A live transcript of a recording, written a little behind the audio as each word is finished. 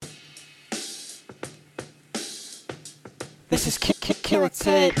This is Killa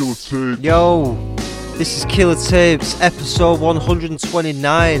Tapes. Yo, this is Killa Tapes, episode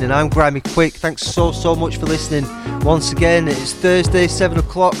 129, and I'm Grimy Quick. Thanks so much for listening. Once again, it's Thursday, 7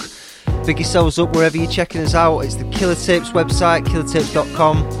 o'clock. Big yourselves up wherever you're checking us out. It's the Killa Tapes website,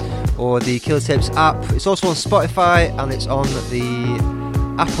 killatapes.com, or the Killa Tapes app. It's also on Spotify, and it's on the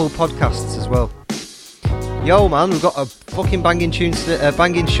Apple Podcasts as well. Yo, man, we've got a fucking banging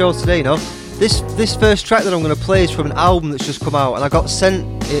show today, you know. This first track that I'm going to play is from an album that's just come out, and I got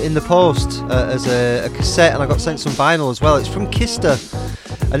sent it in the post as a cassette, and I got sent some vinyl as well. It's from Killa,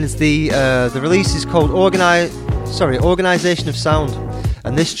 and it's the release is called Organisation of Sound,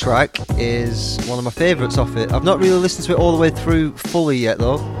 and this track is one of my favourites off it. I've not really listened to it all the way through fully yet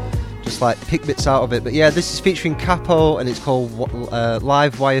though, just like pick bits out of it. But yeah, this is featuring Capo, and it's called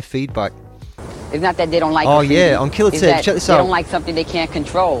Live Wire Feedback. It's not that they don't like on Killa Tapes. Check this out. They don't like something they can't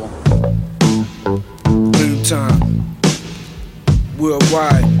control. Time,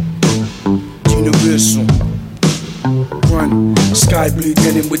 worldwide, universal. Run, sky blue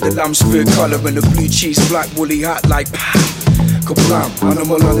denim with the lamb spirit color and the blue cheese black woolly hat like kablam,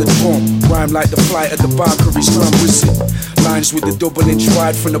 animal on the drum, rhyme like the flight of the Valkyrie scrum whistle. Lines with the double inch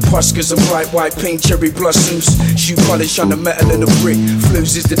wide from the Puskers and bright white paint cherry blossoms. Shoe polish on the metal and the brick.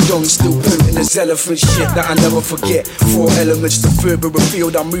 Flows is the dung still potent as elephant shit that I never forget. 4 elements to further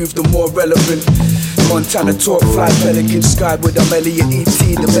revealed, I move the more relevant. Montana talk, fly pelican, sky with a Elliot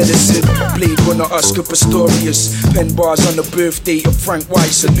E.T. the medicine. Bleed runner Oscar Pistorius. Pen bars on the birthday of Frank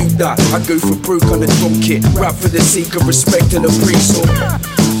White, salute that. I go for broke on the drum kit. Rap for the sake of respect and appraisal.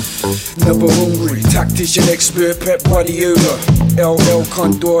 Never hungry, tactician expert, Pep Guardiola. LL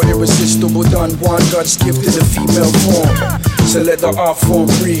Condor, irresistible Don Juan, God's gift to the female form. So let the art form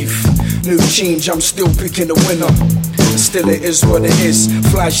breathe. New change, I'm still picking the winner. Still it is what it is.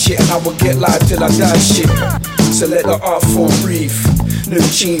 Fly shit and I will get live till I die shit. So let the art form breathe. New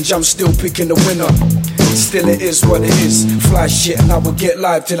change, I'm still picking the winner. Still it is what it is. Fly shit and I will get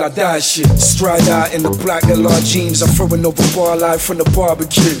live till I die shit. Stride out in the black and large jeans. I'm throwing over bar life from the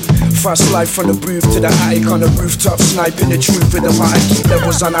barbecue. Fast life from the booth to the attic on the rooftop. Sniping the truth with the mic. Keep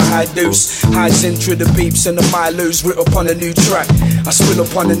levels on a high dose. Hides into the beeps and the Milos. Writ up on a new track. I spill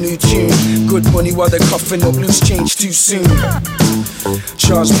up on a new tune. Good money while they're coughing up loose change too soon.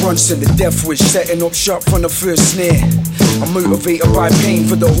 Charles Bronson, the death wish, setting up shop from the first snare. I'm motivated by pain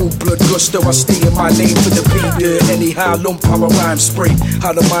for the whole blood gusto. I stay in my lane for the beat. Anyhow, lump how I rhyme spray,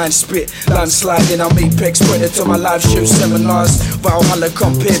 how the mind spit. Landsliding, I'm apex predator. My live show seminars, Valhalla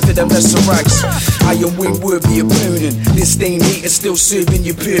compared to them lesser racks. I am win worthy opponent. This ain't hate is still serving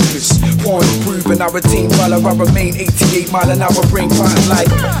your purpose. Point proven, I retain valor. I remain 88 mile an hour brain pattern like.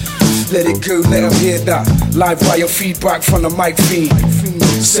 Let it go, let them hear that. Live wire feedback from the mic feed.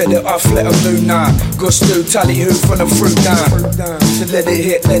 Set it off, let them know now. Gusto, tally ho from the fruit down. So let it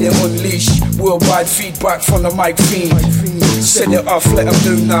hit, let it unleash. Worldwide feedback from the mic feed. Set it off, let them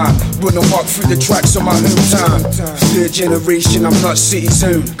know now. Run them up through the tracks of my hometown. Third generation, I'm not city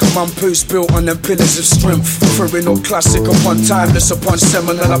zone. Come on, post built on them pillars of strength. Throwing up classic upon timeless, upon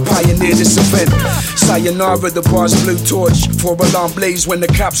seminal. I pioneer this event. Sayonara, the bars blue torch. 4 alarm blaze when the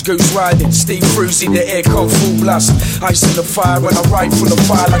caps goes riding. Stay frozy, the air come full blast. Ice in the fire when I ride full of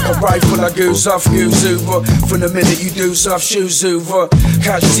fire like a rifle. I goes off, goes over. From the minute you doze off, show's over.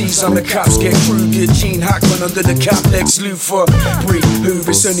 Catch C's on the caps, get Kruger. Gene Hackman under the cap, Lex Luthor. Breathe,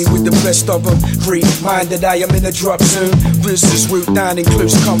 Hoover's only with the best of them. Free minded, I am in the drop zone. Versus root down in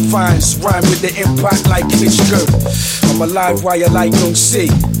close confines. Rhyme with the impact like Klitschko. I'm a live wire like Young C.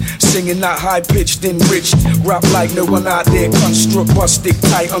 Singing that high pitched enriched. Rap like no one out there. Construct, bust stick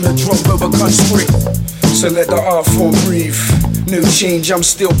tight on the drum over constrict. So let the art form breathe. No change, I'm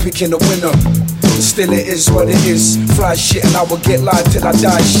still picking the winner. Still it is what it is. Fly shit and I will get live till I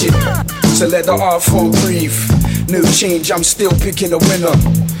die shit. So let the art form breathe. No change, I'm still picking the winner.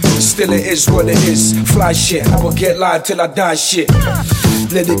 Still it is what it is. Fly shit and I will get live till I die shit.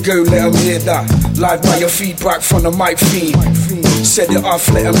 Let it go, let them hear that. Live by your feedback from the mic feed. Set it off,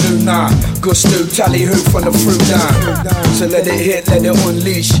 let them know now. Gusto, tally ho from the fruit down. So let it hit, let it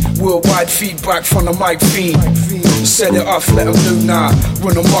unleash. Worldwide feedback from the mic feed. Set it off, let them know now.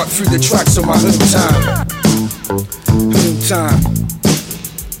 Run them up through the tracks of my hometown. Hometown.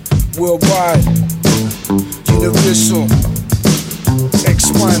 Worldwide. Universal.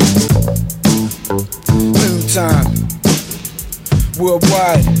 X1. Hometown.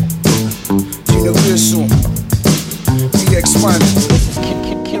 Worldwide. Universal. VX1. This is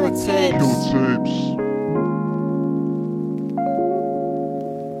Killa Tapes.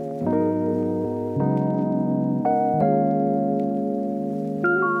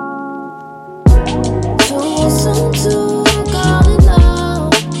 Listen to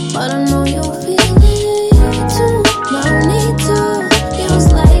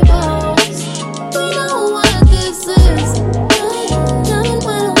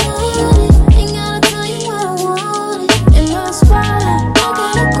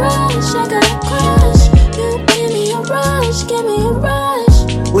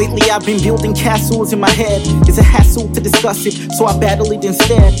Yeah, I've been building castles in my head. It's a hassle to discuss it, so I battle it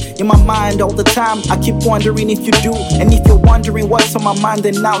instead. In my mind all the time, I keep wondering if you do. And if you're wondering what's on my mind,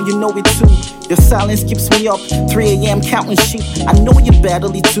 then now you know it too. Your silence keeps me up, 3 a.m. counting sheep. I know you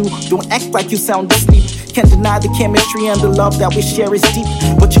battle it too, don't act like you sound asleep. Can't deny the chemistry and the love that we share is deep.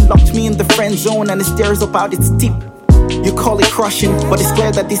 But you locked me in the friend zone and it stares about its deep. You call it crushing, but it's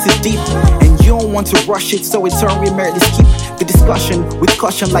clear that this is deep. And you don't want to rush it, so in turn we merely skip the discussion with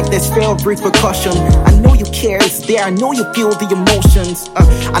caution, like there's fear of repercussion. I know you care, it's there, I know you feel the emotions.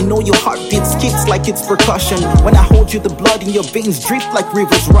 I know your heartbeat skips like it's percussion. When I hold you, the blood in your veins drip like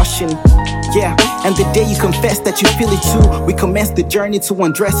rivers rushing. Yeah, and the day you confess that you feel it too, we commence the journey to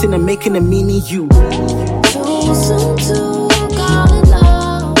undressing and making a mini you. Too soon to call it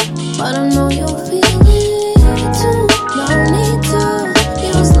love, but I know you feel it too. No need to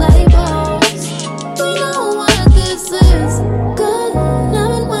use labels. We know what this is. Good,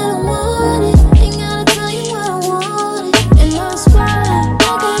 loving when I want it. Ain't gotta tell you what I want it. And that's why I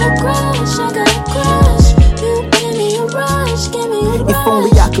gotta crash. You give me a rush, give me a rush. If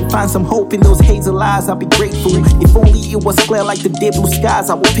only I could find some hope in those hazel eyes, I'd be grateful. If only it was clear like the day blue skies,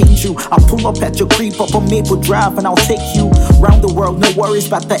 I will paint you. I'll pull up at your creep up on Maple Drive and I'll take you round the world. No worries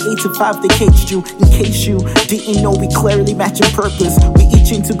about the 8 to 5 they caged you. In case you didn't know, we clearly match in purpose. We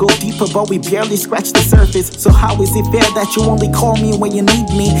itching to go deeper, but we barely scratch the surface. So how is it fair that you only call me when you need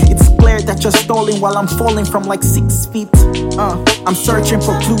me? It's clear that you're stalling while I'm falling from like 6 feet. I'm searching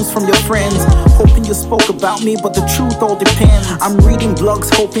for clues from your friends, hoping you spoke about me, but the truth all depends. I'm reading blogs,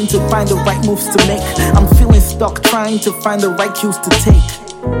 hoping to find the right moves to make. I'm feeling stuck, trying to find the right cues to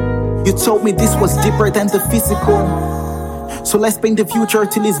take. You told me this was deeper than the physical, so let's paint the future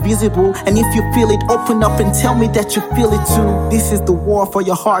till it's visible. And if you feel it, open up and tell me that you feel it too. This is the war for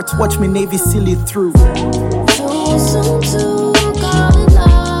your heart, watch me Navy seal it through. Too soon to call it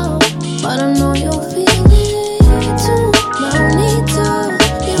love, but I know you feel it too. No need to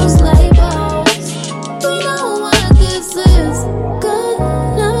use labels. We know what this is. Good,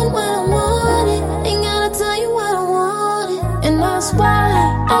 loving when I want it. Ain't gotta tell you what I want it. And that's why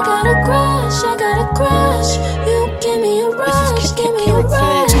I gotta crash. You give me a rush, give me a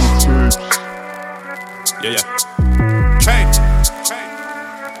rush. Yeah. Hey.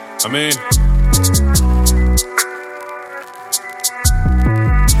 I mean,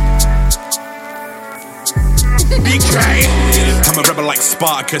 BK. I'm a rebel like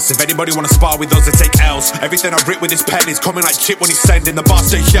Spartacus. If anybody wanna spar with those, they take L's. Everything I've written with this pen is coming like chip when he's sending the bar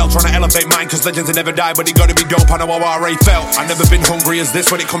stay shell. Trying to elevate mine, cause legends will never die, but he gotta be dope. I know how I already felt. I've never been hungry as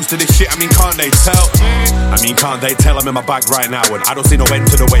this when it comes to this shit. I mean, can't they tell? Can't they tell I'm in my bag right now? And I don't see no end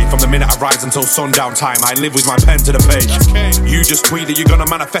to the wait. From the minute I rise until sundown time, I live with my pen to the page. You just tweet that you're gonna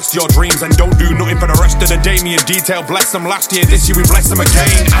manifest your dreams and don't do nothing for the rest of the day. Me in detail, bless them last year, this year we bless them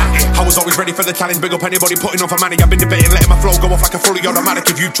again. I was always ready for the challenge, big up anybody putting on for money. I've been debating, letting my flow go off like a fully automatic.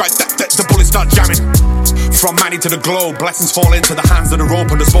 If you try that, the bullets start jamming. From Manny to the globe, blessings fall into the hands of the rope.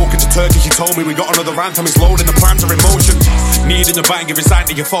 And the spoken to Turkey, she told me we got another anthem. It's loading the primes are emotion. Needing the bang, giving sign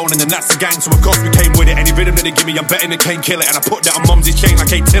to your phone, and then that's the gang. So of course we came with it. Any rhythm that they give me, I'm betting it can't kill it. And I put that on Mumsy's chain like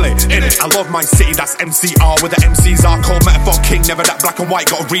Kate Tilly. In it, I love my city, that's MCR. Where the MCs are cold metaphor king. Never that black and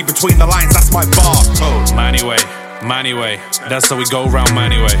white, gotta read between the lines, that's my bar. Manny way, that's how we go round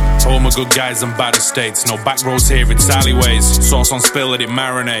Manny way. All my good guys in bad estates. No back roads here, it's alleyways. Sauce on spill, let it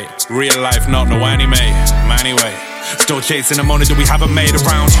marinate. Real life, not no anime. Manny way, still chasing the money that we haven't made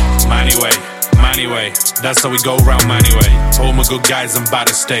around. Manny way, that's how we go round Manny way. All my good guys in bad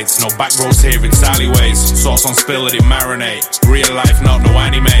estates. No back roads here, it's alleyways. Sauce on spill, let it marinate. Real life, not no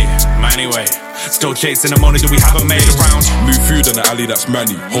anime. Manny way, still chasing the money that we haven't made around. Move food in the alley, that's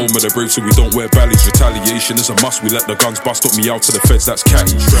Manny. Home of the brave, so we don't wear valleys. Retaliation is a must, we let the guns bust up me out to the feds, that's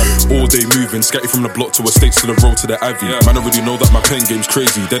catty. All day moving, scatty from the block to estates to the road to the Abbey. Man, I already know that my pen game's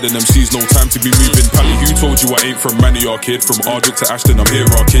crazy. Dead in MCs, no time to be moving. Pally, who told you I ain't from Manny, our kid? From Ardwick to Ashton, I'm here,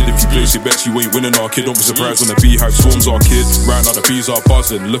 our kid. If you place your bets, you ain't winning, our kid. Don't be surprised when the beehive swarms, our kid. Right now the bees are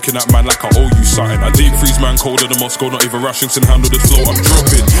buzzing, looking at man like I owe you something. I deep freeze man colder than Moscow, not even rations can handle this flow I'm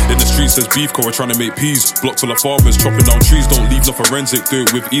dropping. In the streets there's beef, we're trying to make peas. Block full of farmers, chopping down trees, don't leave no forensic. Do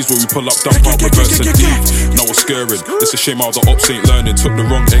it with ease where we pull up, dump out, reverse and leave. Now we're scaring, it's a shame how the ops ain't learning. Took the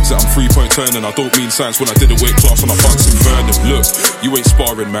wrong exit, I'm 3-point turning. I don't mean science when I did a weight class on a Bunsen burning. Look, you ain't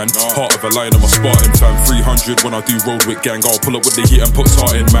sparring man, heart of a lion, I'm a Spartan fan. 300 when I do road with gang, I'll pull up with the heat and put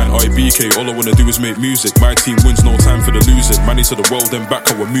tart in man. IBK, all I wanna do is make music. My team wins, no time for the losing. Manny to the world, then back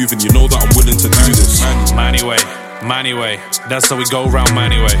how we're moving. You know that I'm willing to do this. Manny Manny way, that's how we go round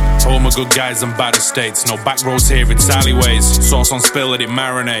Manny way. Home of good guys and bad estates. No back roads here, it's alleyways. Sauce on spill, let it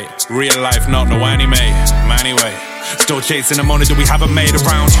marinate. Real life, not no anime. Manny way, still chasing the money that we haven't made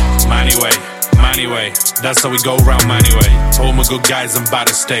around. Manny way, Manny way, that's how we go round Manny way. Home of good guys and bad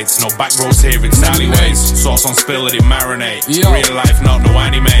estates. No back roads here, it's alleyways. Sauce on spill, let it marinate. Real life, not no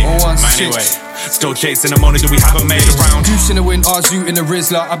anime. Manny way, still chasing the money that we haven't made around. Goose in the wind, Arzu in the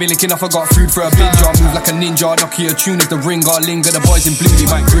Rizzler. I be licking off, I got food for a binger. Move like a ninja, Nokia tune is the ringer. Linger, the boys in blue, they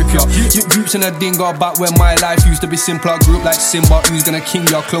might grip ya. Groups in a dinger, back when my life used to be simpler. Group like Simba, who's gonna king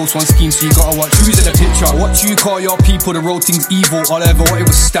your close one scheme, so you gotta watch who's in the picture. What you call your people, the road things evil. All I ever wanted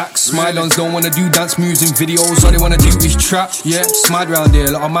was stacks. Smile-ons don't wanna do dance moves in videos, all they wanna do is trap. Yeah, smad round here,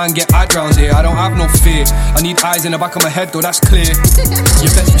 lot of man get ad round here. I don't have no fear, I need eyes in the back of my head though, that's clear. You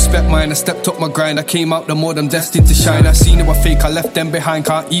best respect mine, I stepped up my grind. I came out the mud, I'm destined to shine. I seen it were fake, I left them behind.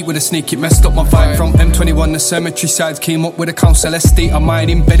 Can't eat with a snake, it messed up my vibe. From M21, the cemetery sides came up with a council estate of mine.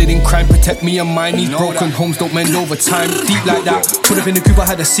 Embedded in crime, protect me and mine. These broken homes don't mend over time. Deep like that, put up in the coupe, I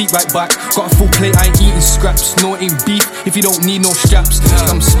had a seat right back. Got a full plate, I ain't eating scraps. No, it ain't beef if you don't need no straps.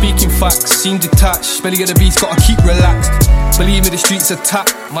 I'm speaking facts, seem detached. Belly of the beast, gotta keep relaxed. Believe me, the streets are tapped.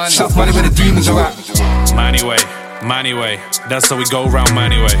 South Money where the demons are at. Manny way, Manny way, that's how we go round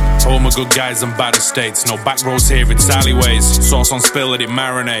Manny way. Home of good guys and bad estates. No back roads here, it's alleyways. Sauce on spill, let it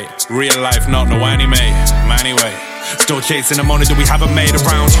marinate. Real life, not no anime. Manny way, still chasing the money that we haven't made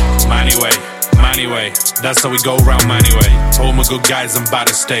around. Manny way, Manny way, that's how we go round Manny way. Home of good guys and bad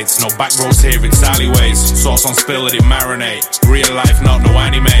estates. No back roads here, it's alleyways. Sauce on spill, let it marinate. Real life, not no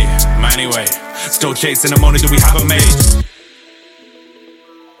anime. Manny way, still chasing the money that we haven't made.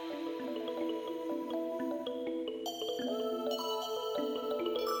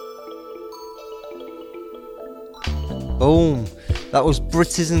 Boom. That was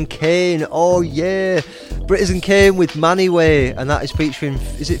Britizen Kane. Oh yeah. Britizen Kane with Manny Way, and that is featuring,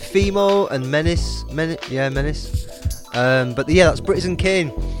 is it Fimo and Menace? Menace. But yeah, that's Britizen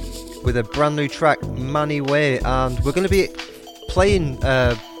Kane with a brand new track, Manny Way, and we're going to be playing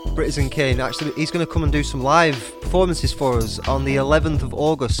Britizen Kane. Actually, he's going to come and do some live performances for us on the 11th of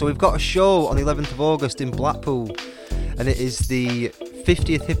August. So we've got a show on the 11th of August in Blackpool, and it is the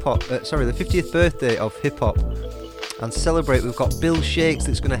 50th birthday of hip hop. And to celebrate, we've got Bill Shakes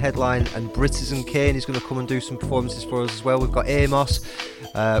that's going to headline, and Britizen Kane is going to come and do some performances for us as well. We've got Amos,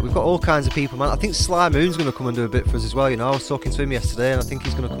 we've got all kinds of people, man. I think Sly Moon's going to come and do a bit for us as well, you know. I was talking to him yesterday, and I think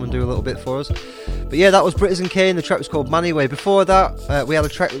he's going to come and do a little bit for us. But yeah, that was Britizen Kane. The track was called Manny Way. Before that, we had a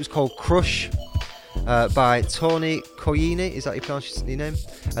track that was called Crush by Tony Koyini, is that how you pronounce his name?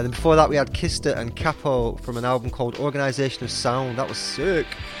 And then before that we had Kista and Capo from an album called Organisation of Sound. That was sick.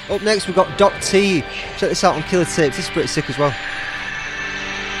 Up next we've got Doc T. Check this out on Killa Tapes, this is pretty sick as well.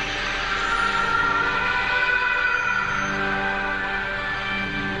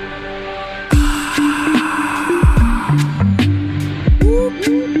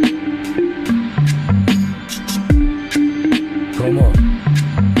 Come on.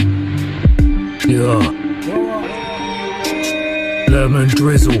 Yeah. Lemon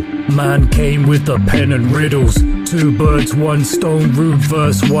drizzle, man came with the pen and riddles. 2 birds, 1 stone, rude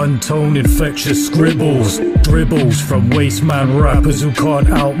verse, 1 tone, infectious scribbles. Dribbles from waste man rappers who can't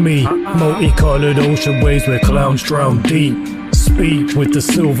out me. Multicolored ocean waves where clowns drown deep. Speak with the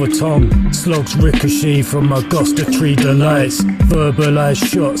silver tongue, slugs ricochet from Augusta tree delights. Verbalize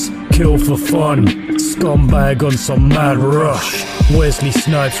shots, kill for fun. Scumbag on some mad rush. Wesley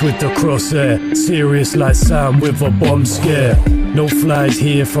Snipes with the crosshair, serious like Sam with a bomb scare. No flies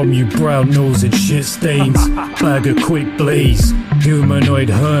here from you brown nosed shit stains. Bag of quick blaze. Humanoid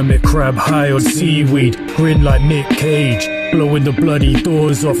hermit crab high on seaweed. Grin like Nick Cage. Blowing the bloody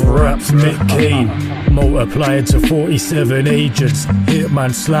doors off raps Mick Kane. Multiplying to 47 agents.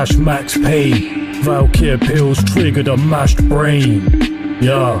 Hitman / Max Payne. Valkyr pills triggered a mashed brain.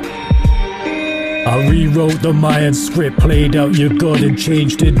 Yeah. I rewrote the Mayan script, played out your god and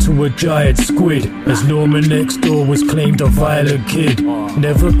changed into a giant squid. As Norman next door was claimed a violent kid.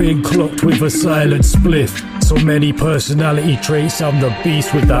 Never been clocked with a silent spliff. So many personality traits, I'm the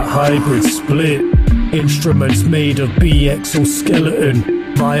beast with that hybrid split. Instruments made of B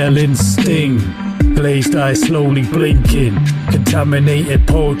exoskeleton, violin sting. Glazed eye slowly blinking, contaminated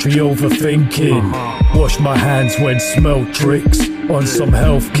poetry overthinking. Wash my hands when smell tricks, on some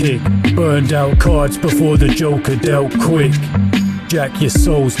health kick. Burned out cards before the Joker dealt quick. Jack your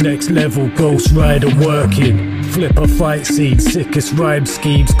soul's next level, Ghost Rider working. Flip a fight scene, sickest rhyme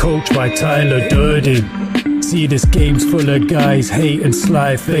schemes, coached by Tyler Durden. See this game's full of guys, hate and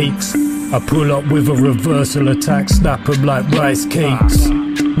sly fakes. I pull up with a reversal attack, snap 'em like rice cakes.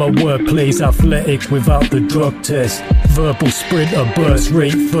 My wordplay's athletic without the drug test. Verbal sprinter burst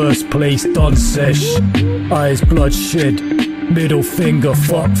rate first place done sesh. Eyes bloodshed, middle finger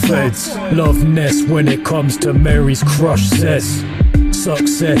fuck feds. Love nest when it comes to Mary's crush says.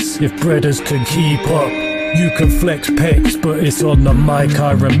 Success if breaders can keep up. You can flex pecs, but it's on the mic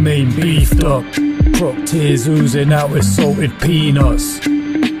I remain beefed up. Crop tears oozing out with salted peanuts.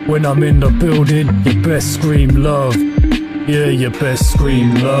 When I'm in the building, you best scream love. Yeah, you best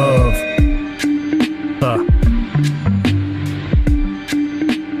scream love.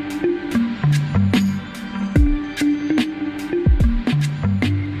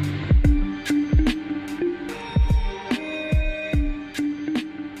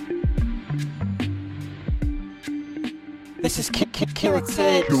 This is Killa Tapes. Killa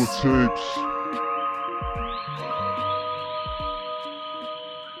Tapes.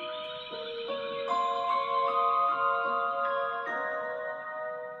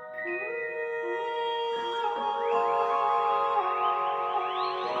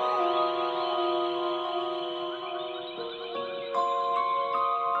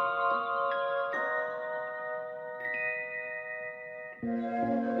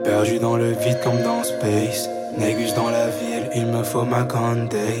 Perdu dans le vide comme dans Space. Négus dans la ville, il me faut ma grande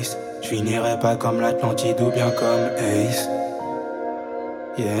days. Je finirai pas comme l'Atlantide ou bien comme Ace.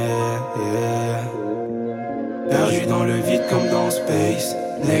 Yeah, yeah. Perdu dans le vide comme dans Space.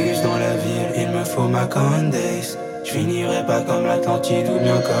 Négus dans la ville, il me faut ma grande days. Je finirai pas comme l'Atlantide ou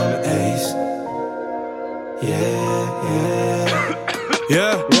bien comme Ace. Yeah, yeah.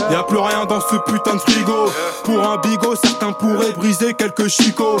 Yeah, y'a plus rien dans ce putain de frigo. Pour un bigot, certains pourraient briser quelques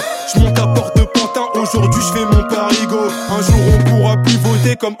chicots. J'monte à Porte de Pantin, aujourd'hui j'fais mon parigo. Un jour on pourra plus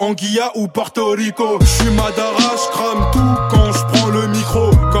voter comme Anguilla ou Porto Rico. J'suis Madara, j'crame tout quand j'prends le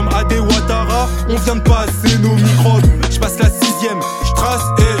micro. Comme Ade Ouattara, on vient de passer nos microbes. J'passe la 6ème, j'trace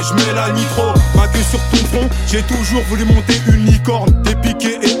et j'mets la nitro. Ma queue sur ton front, j'ai toujours voulu monter une licorne. T'es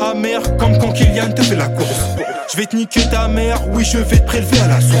piqué et amer comme quand Kylian te fait la course. Je vais te niquer ta mère, oui je vais te prélever à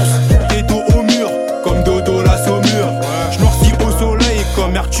la source. T'es dos au mur, comme Dodo la saumure. J'noircis au soleil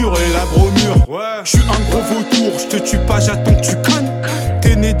comme Arthur et la bromure. J'suis un gros vautour, j'te tue pas, j'attends que tu cannes.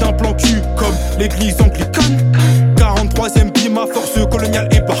 T'es né d'un plan cul comme l'église anglicane. 43ème bima, force coloniale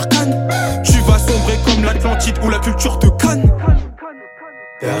et barcane. Tu vas sombrer comme l'Atlantide ou la culture de Cannes.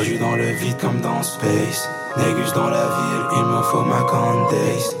 Perdu dans le vide comme dans Space. Négus dans la ville, il me faut ma grande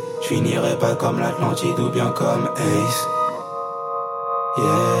days. J'finirai pas comme l'Atlantide ou bien comme Ace. Yeah,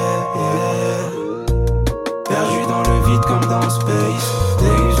 yeah. Perdu dans le vide comme dans Space.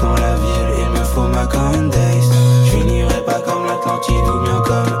 Négus dans la ville, il me faut ma grande days. J'finirai pas comme l'Atlantide ou bien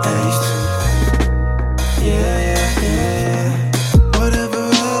comme Ace. Yeah, yeah, yeah. Whatever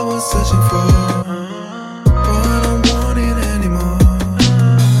I was searching for, but I don't want it anymore.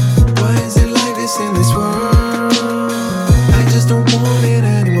 Why is it like this in this world? I just don't want it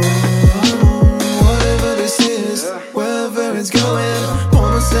anymore. Whatever this is, wherever it's going,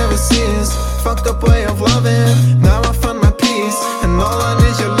 almost never cease. Fucked up way of loving. Now I find my peace, and all I need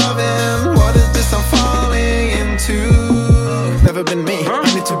is your loving. What is this I'm falling into? Never been me,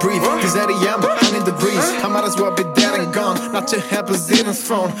 I need to breathe. Cause at I need the breeze. I might as well be dead and gone. Not to have Poseidon's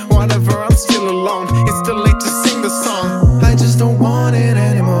throne. Whatever, I'm still alone. It's too late to sing the song. I just don't want it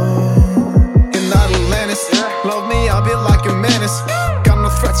anymore. In Atlantis, love me, I'll be like a menace. Got no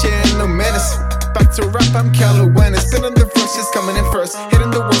threat, yeah, ain't no menace. Back to rap, I'm Callaway. Spinning the verses, coming in first.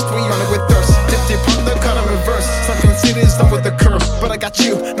 Hitting the worst, we on it with thirst. Dip deep on the cut, I'm reverse. Sunken cities done with the curve. But I got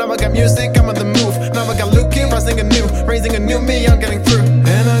you, now I got music, I'm on the move. Now I got Luke, rising anew. Raising a new me, I'm getting through.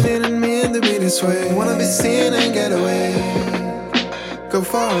 And I didn't mean to be this way. Wanna be seen and get away. Go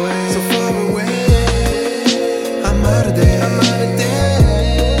far away, so far away. I'm out of day, I'm out of day.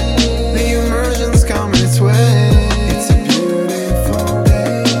 The immersion's coming its way. It's a beautiful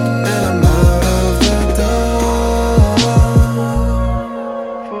day, and I'm out of the door.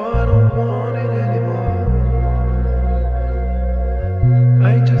 For I don't want it anymore.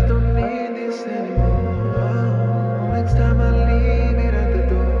 I just don't need this anymore. Next time I leave it at the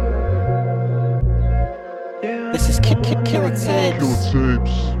door. Yeah. This is Killa Tapes. Killa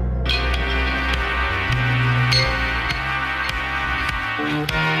Tapes.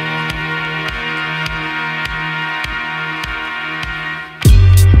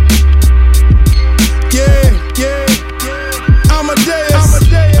 Yeah, yeah. Amadeus.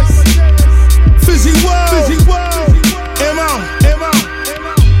 Fizzy World. Emma.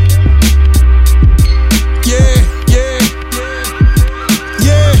 Yeah, yeah.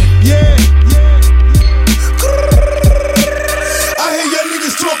 Yeah, yeah. I hear y'all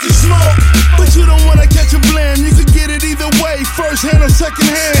niggas talking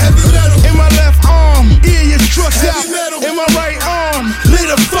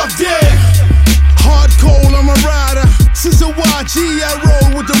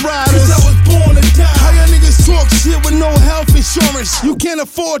You can't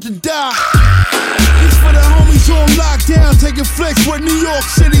afford to die. This for the homies on lockdown, taking flicks with New York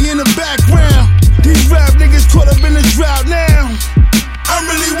City in the background. These rap niggas caught up in the drought now. I'm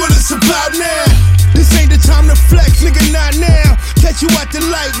really what it's about now. This ain't the time to flex, nigga, not now. Catch you at the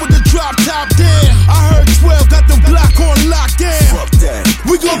light with the drop top down. I heard 12 got the block on lockdown. Fuck that.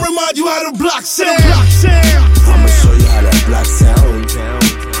 We gon' remind you how the block sound. I'ma show you how that block sound.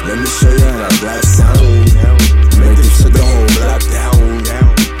 Let me show you how that block sound. Make this shit the whole block down.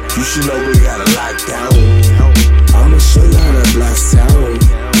 You should know we got a lockdown. I'ma show you how that block sound.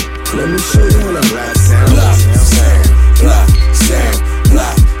 Let me show you how that block sound. Block sound, block sound,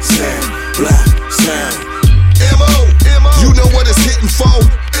 block sound, block sound. M.O. You know what it's hitting for.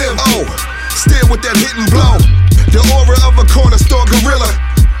 M.O. Still with that hit and blow. The aura of a corner store gorilla.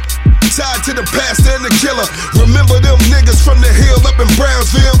 Tied to the pastor and the killer. Remember them niggas from the hill up in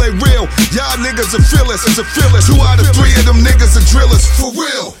Brownsville? They real. Y'all niggas are fearless. 2 out of 3 of them niggas are drillers. For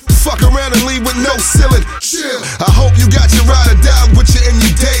real. Fuck around and leave with no ceiling. Chill. I hope you got your ride or die with you in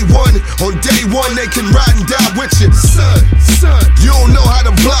your day one. On day one, they can ride and die with you. Son, you don't know how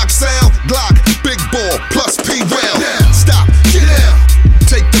the block sound. Glock, big ball, plus P round. Stop, get down.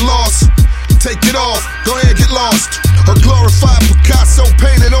 Take the loss, take it off. Go ahead, get lost. A glorified Picasso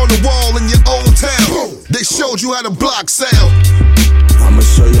painted on the wall in your own town. They showed you how the block sound. I'ma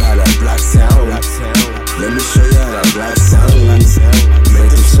show you how that block sound. Let me show you how that block sound. Make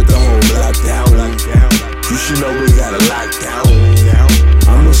them shit the whole block down. You should know we got a lockdown.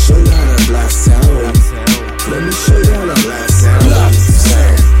 I'ma show you how that block sound. Let me show you how that block sound. Block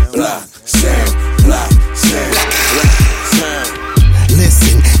sound, block sound, block sound, block sound.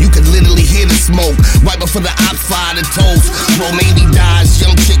 Listen, you can literally hear the smoke right before the ops fire the toast. Romani dies,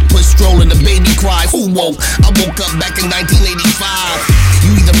 young chick push stroller, the baby cries. Who woke? I woke up back in 1985.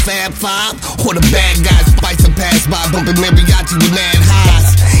 You either Fab Five or the bad guys. Bikes are pass by, bumping mariachi with mad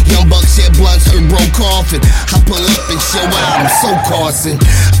highs. Young buck shed blunts, heard bro coughing. I pull up and show out, I'm so Carson.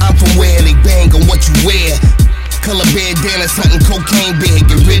 I'm from where they bang on what you wear. Color bandanas, hunting cocaine bag,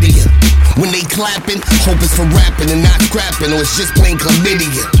 get rid of ya. When they clapping, hope it's for rapping and not scrapping, or it's just plain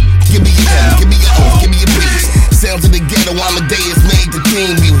chlamydia. Give me your M, give me your O, give me your B. Sounds of the ghetto, Amadeus made the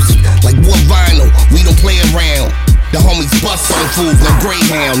theme music. Like wood vinyl, we don't play around. The homies bust on fools like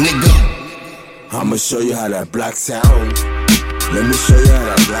Greyhound, nigga. I'ma show you how that block sound. Let me show you how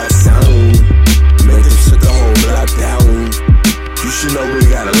that block sound. Make them shut the whole block down. You should know we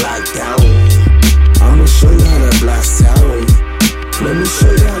got a lockdown. I'ma show you how that block sound. Let me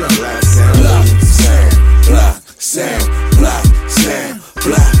show you how that block sound. Block sound, block sound, block sound,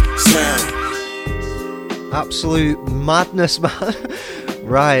 block sound. Absolute madness, man.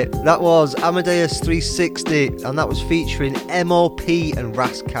 Right, that was Amadeus 360, and that was featuring MOP and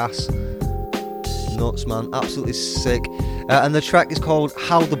Rascass. Nuts, man, absolutely sick. And the track is called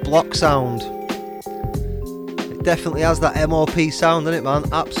How the Block Sound. It definitely has that MOP sound in it, man.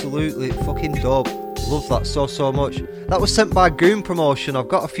 Absolutely fucking dope. Love that so much. That was sent by Goon Promotion. I've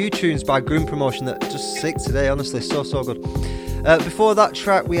got a few tunes by Goon Promotion that are just sick today, honestly, so good. Before that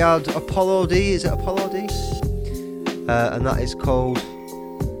track we had Apollo D. Is it Apollo D? And that is called...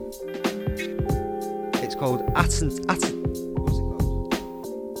 It's called Attentide.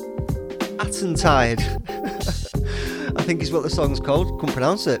 I think is what the song's called. Couldn't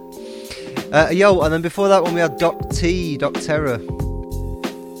pronounce it. And then before that one we had Doc Terror,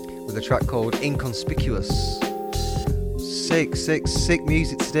 with a track called Inconspicuous. Sick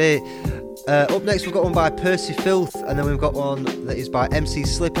music today. Up next we've got one by Percy Filth, and then we've got one that is by MC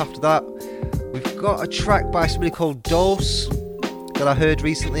Slip after that. We've got a track by somebody called Dose that I heard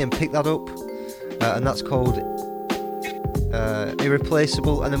recently and picked that up, and that's called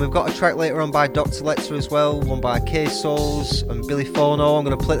Irreplaceable. And then we've got a track later on by Dr. Lecter as well, one by K Souls and Billy Fono. I'm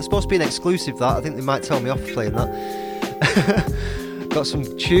going to play, it's supposed to be an exclusive, that. I think they might tell me off for playing that. Got some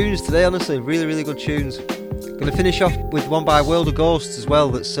tunes today, honestly, really good tunes. Going to finish off with one by World of Ghosts as well,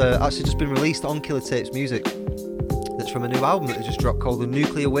 that's actually just been released on Killer Tapes Music. That's from a new album that they just dropped called The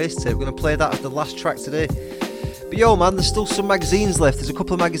Nuclear Waste Tape. We're going to play that as the last track today. But yo man, there's still some magazines left. There's a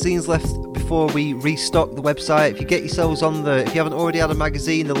couple of magazines left before we restock the website. If you get yourselves on the, if you haven't already had a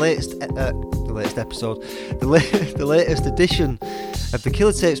magazine, the latest edition of the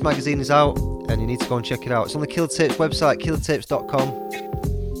Killer Tapes magazine is out, and you need to go and check it out. It's on the Killer Tapes website, killertapes.com.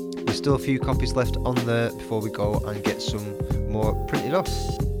 There's still a few copies left on there before we go and get some more printed off.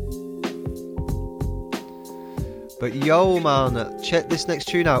 But yo man, check this next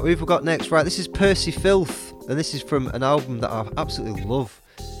tune out. Who have we got next? Right, this is Percy Filth, and this is from an album that I absolutely love,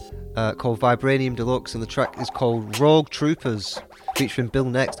 called Vibranium Deluxe, and the track is called Rogue Troopers, featuring Bill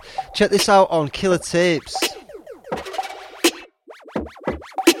Next. Check this out on Killer Tapes.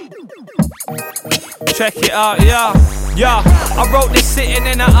 check it out, yeah. I wrote this sitting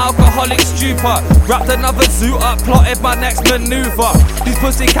in an alcoholic stupor. Wrapped another zoo up, plotted my next maneuver. These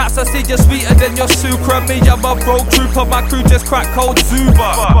pussy cats I see just sweeter than your sucre. Me, I'm a rogue trooper, my crew just crack cold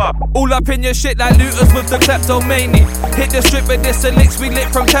Zuba. All up in your shit like looters with the kleptomania. Hit the strip with this licks we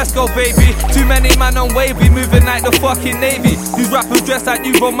lit from Tesco, baby. Too many man on wavy, moving like the fucking Navy. These rappers dressed like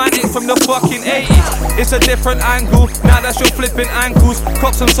new romantics from the fucking 80s. It's a different angle, now that's your flipping ankles.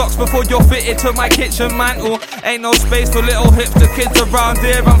 Cock some socks before you're fitted to my kitchen mantle. Ain't no space for little hipster kids around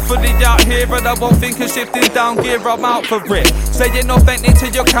here. I'm fully out here and I won't think of shifting down gear, I'm out for it. Saying authentic to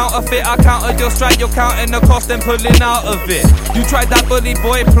your counterfeit, I counter your strike, you're counting the cost and pulling out of it. You tried that bully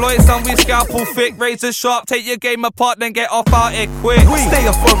boy ploy, son, we scalpel thick, razor sharp, take your game apart then get off out it quick. Stay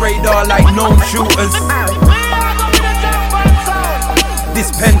off a radar like known shooters.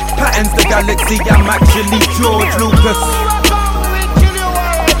 This pen patterns the galaxy, I'm actually George Lucas.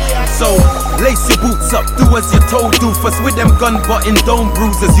 So lace your boots up, do as you're told, doofus. With them gun button dome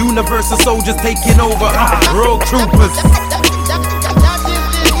bruisers, universal soldiers taking over, rogue troopers.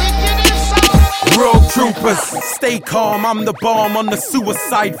 Rogue troopers, stay calm, I'm the bomb on the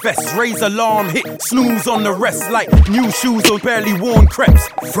suicide vest. Raise alarm, hit snooze on the rest like new shoes or barely worn crepes.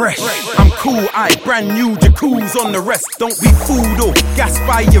 Fresh, I'm cool, I brand new jacuzzi on the rest. Don't be fooled or gas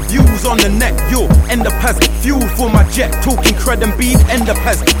by your views on the net. You'll end up as fuel for my jet. Talking cred and beef, end up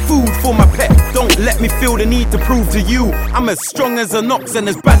as food for my pet. Don't let me feel the need to prove to you I'm as strong as an ox and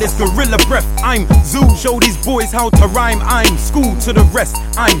as bad as gorilla breath. I'm Zoo, show these boys how to rhyme. I'm school to the rest,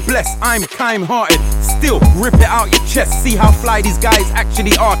 I'm blessed, I'm kind-hearted. Still, rip it out your chest. See how fly these guys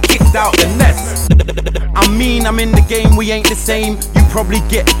actually are, kicked out the nest. I mean, I'm in the game, we ain't the same. You probably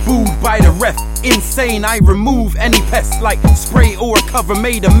get booed by the ref. Insane, I remove any pest like spray or a cover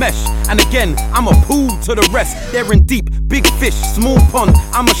made of mesh. And again, I'm a pool to the rest. They're in deep, big fish, small pond.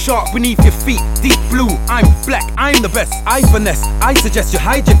 I'm a shark beneath your feet, deep blue. I'm black, I'm the best, I finesse. I suggest you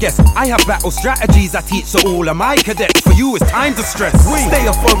hide your guess. I have battle strategies I teach to all of my cadets. For you, it's time to stress. Stay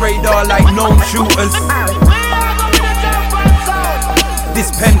off a radar like known shooters. This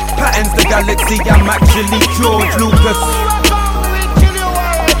pen patterns the galaxy, I'm actually George Lucas.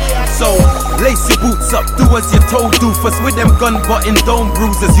 So lace your boots up, do as you're told, doofus. With them gun button dome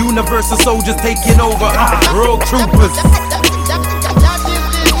bruisers, universal soldiers taking over, rogue troopers.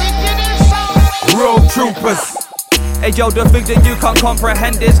 Rogue troopers. Hey yo, the thing that you can't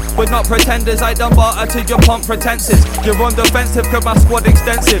comprehend is we're not pretenders, I don't barter to your pump pretenses. You're on defensive cause my squad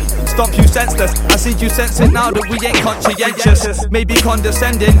extensive. Stomp you senseless, I see you sense it now that we ain't conscientious. Maybe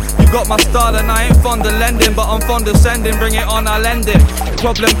condescending, you got my style and I ain't fond of lending. But I'm fond of sending, bring it on, I'll end it.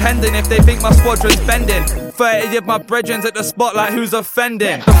 Problem pending if they think my squadron's bending. 30 of my brethrens at the spotlight, who's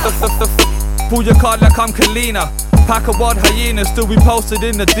offending? Pull your card like I'm Killa. Pack of wild hyenas, still be posted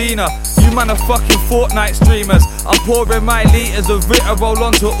in the Dina. You man are fucking Fortnite streamers. I'm pouring my liters of Ritterol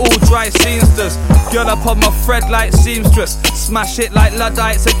onto all dry seamsters. Girl up on my thread like seamstress. Smash it like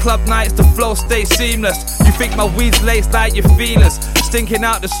Luddites at club nights, the flow stays seamless. You think my weed's laced like your feelers. Stinking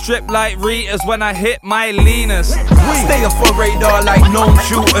out the strip like Ritas when I hit my leaners. Stay off a radar like known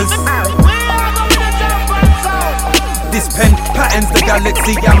shooters. This pen patterns the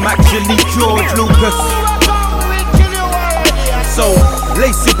galaxy, I'm actually George Lucas. So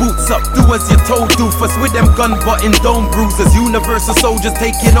lace your boots up, do as you're told, doofus. With them gun button dome bruisers, universal soldiers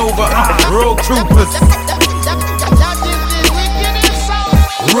taking over, rogue troopers.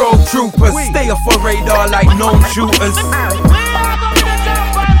 Rogue troopers, stay off a radar like known shooters.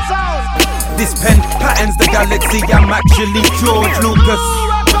 This pen patterns the galaxy, I'm actually George Lucas.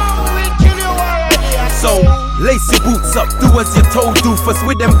 So lace your boots up, do as you're told, doofus.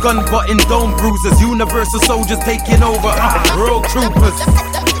 With them gun button dome bruisers, universal soldiers taking over, rogue troopers.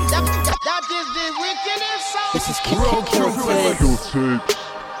 This is Killa Tape.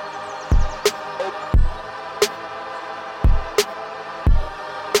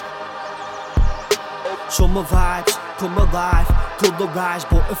 Summer vibes, come alive, colorized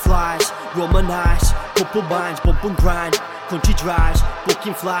butterflies, romanize, couple lines, bump and grind, country drives,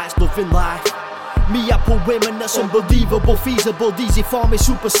 booking flights, loving life. Me, I put women that's unbelievable, feasible, easy for me,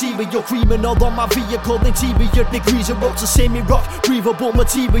 super serial. Criminal on my vehicle, interior degrees of roads, a semi-rough, breathable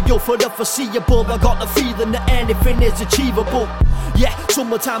material for the foreseeable. I got the feeling that anything is achievable. Yeah,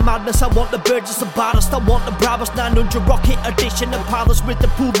 summertime madness, I want the birds, the baddest, I want the bravest. 900 rocket edition and palace with the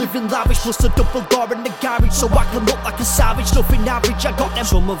pool, living lavish, plus a double door in the garage, so I can look like a savage. Nothing average, I got them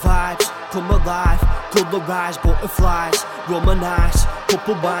summer vibes, come alive, colorized butterflies, romanize,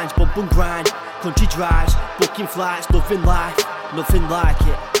 couple lines, bump and grind, country drives, booking flights, loving life, nothing like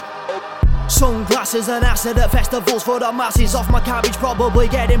it. Sunglasses and acid at festivals for the masses. Off my cabbage, probably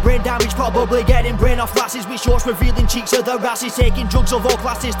getting brain damage, probably getting brain off glasses. With shorts revealing cheeks of the rasses, taking drugs of all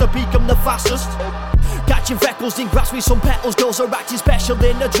classes to become the fastest. Catching freckles in grass with some petals. Girls are acting special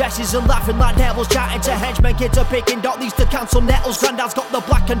in the dresses and laughing like devils, chatting to henchmen. Kids are picking dotties to cancel nettles. Granddad's got the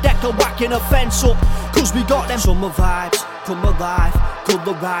Black and Decker whacking a fence up, cause we got them summer vibes, come alive.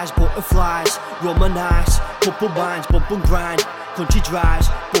 Colour rise, butterflies, rum and ice. Couple wines, bump and grind. Country drives,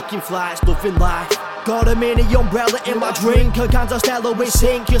 booking flights, loving life. Got a mini umbrella in my drink. A can of Stella with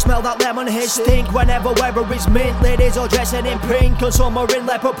sink. You smell that lemon haze stink whenever weather is mint. Ladies are dressing in pink and some are in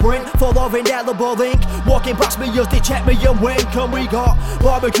leopard print, full of indelible ink. Walking past me as they check me and wink. And we got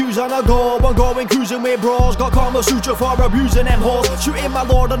barbecues on a go. I'm going cruising with bros. Got Kama Sutra for abusing them hoes. Shooting my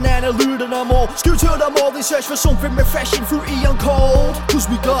lord and then eluding them all. Scoot to the mall in search for something refreshing, fruity and cold. Cause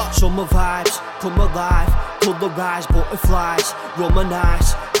we got summer vibes, come alive. Colour rise, butterflies, rum and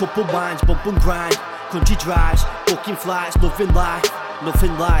ice. Couple wines, bump and grind. Country drives, booking flights, loving life,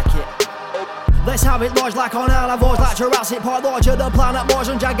 nothing like it. Let's have it large like on Alavours, like Jurassic Park, larger than planet Mars.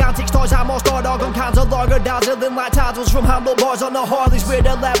 And gigantic stars, I'm more star dog on cans of lager, dazzling like titles from handlebars on the Harleys with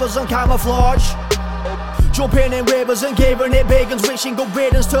the levers and camouflage. Jumping in rivers and giving it big and wishing good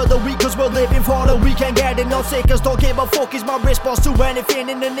riddance to the week, cause we're living for the weekend, getting no sickers. Don't give a fuck is my response to anything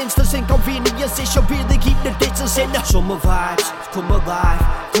in an instant inconvenience. It should really keep the distance in the summer vibes, come alive.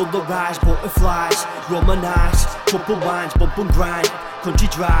 Colour rise, butterflies, rum and ice. Couple wines, bump and grind. Country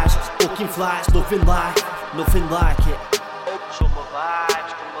drives, booking flights, loving life, nothing like it. Summer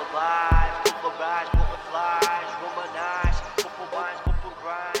vibes, come alive. Colour rise, butterflies, rum and ice. Couple wines, bump and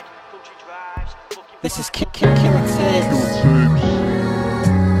grind. Country drives. This is Killa Tapes.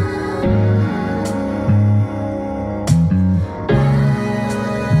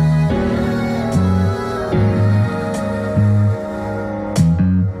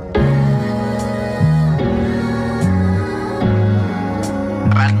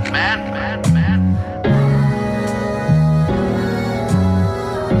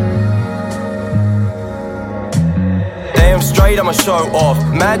 I'ma show off.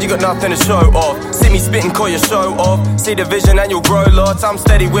 Mad, you got nothing to show off. See me spitting, call your show off. See the vision and you'll grow lots. I'm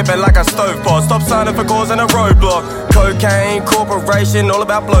steady whipping like a stovepot. Stop signing for causing a roadblock. Cocaine, corporation, all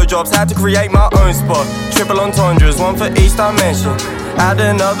about blowjobs. Had to create my own spot. Triple entendres, one for each dimension. Add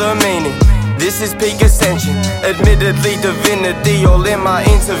another meaning. This is peak ascension. Admittedly, divinity all in my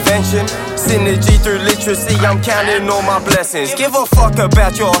intervention. Synergy through literacy, I'm counting all my blessings. Give a fuck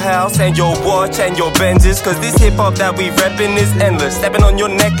about your house and your watch and your Benzes, cause this hip-hop that we reppin' is endless. Stepping on your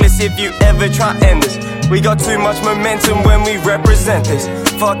necklace if you ever try end this. We got too much momentum when we represent this.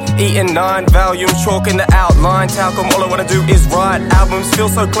 Fuck eating 9 volumes, chalking the outline. Talcum, all I wanna do is write albums. Feel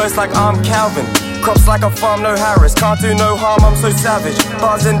so close like I'm Calvin. Crops like a farm, no Harris. Can't do no harm, I'm so savage.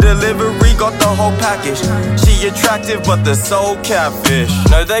 Bars and delivery, got the whole package. She attractive, but the soul catfish.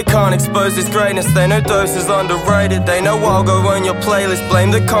 No, they can't expose this greatness. They know dose is underrated. They know I'll go on your playlist. Blame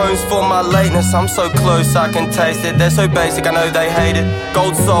the cones for my lateness. I'm so close, I can taste it. They're so basic, I know they hate it.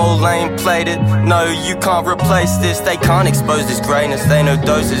 Gold soul, lane plated. No, you can't replace this. They can't expose this greatness. They know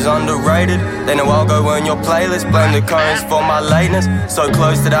dose is underrated. They know I'll go on your playlist. Blame the cones for my lateness. So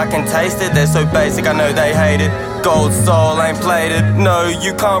close that I can taste it. They're so basic, I know they hate it. Gold soul ain't plated. No,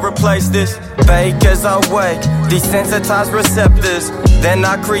 you can't replace this. Bake as I wake, desensitize receptors. Then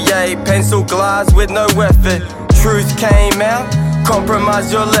I create pencil glides with no effort. Truth came out,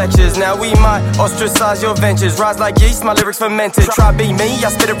 compromise your lectures. Now we might ostracize your ventures. Rise like yeast, my lyrics fermented. Try be me, I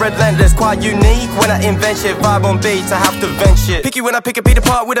spit it relentless. Quite unique when I invent shit. Vibe on beats, I have to vent shit. Picky when I pick a beat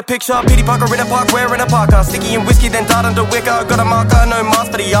apart with a picture. Petey Parker in a park, wearing a parka. Sticky and whiskey, then died under wicker. Got a marker, no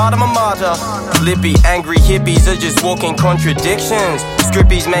mask for the art, I'm a martyr. Lippy, angry hippies are just walking contradictions.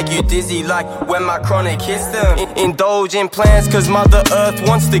 Strippies make you dizzy like when my chronic hits them. Indulge in plans cause Mother Earth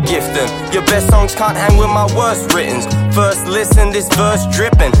wants to gift them. Your best songs can't hang with my worst writtens. First listen, this verse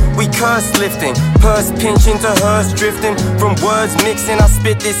dripping. We curse lifting, purse pinching to hearse drifting. From words mixing, I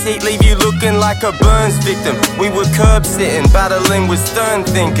spit this heat, leave you looking like a Burns victim. We were curb sitting, battling with stern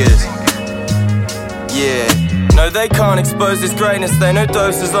thinkers. Yeah. No, they can't expose this greatness. They know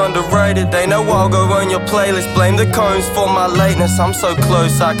dose is underrated. They know I'll go on your playlist. Blame the cones for my lateness. I'm so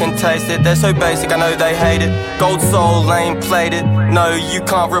close, I can taste it. They're so basic, I know they hate it. Gold soul, lane plated. No, you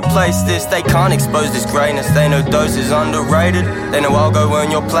can't replace this. They can't expose this greatness. They know dose is underrated. They know I'll go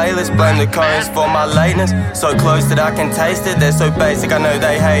on your playlist. Blame the cones for my lateness. So close that I can taste it. They're so basic, I know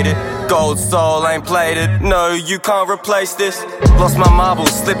they hate it. Gold soul ain't plated, no, you can't replace this. Lost my marbles,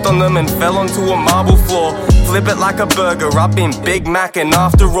 slipped on them and fell onto a marble floor. Flip it like a burger, I've been Big Mackin'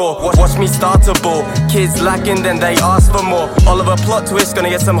 after all. Watch me start to ball, kids lacking, then they ask for more. Oliver plot twist, gonna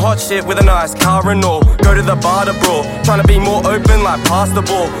get some hot shit with a nice car and all. Go to the bar to brawl, trying to be more open like pass the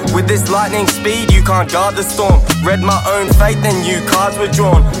ball. With this lightning speed, you can't guard the storm. Read my own fate, then new cards were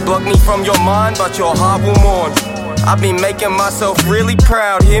drawn. Block me from your mind, but your heart will mourn. I've been making myself really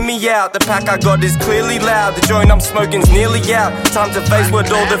proud, hear me out. The pack I got is clearly loud. The joint I'm smoking's nearly out. Time to face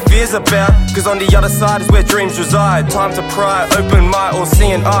what all the fear's about, cause on the other side is where dreams reside. Time to pry, open my all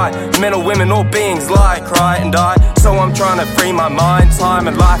seeing eye. Men or women, all beings lie, cry and die. So I'm trying to free my mind, time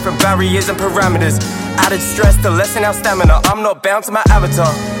and life from barriers and parameters. Added stress to lessen our stamina, I'm not bound to my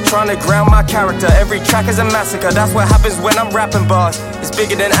avatar. Trying to ground my character, every track is a massacre. That's what happens when I'm rapping bars, it's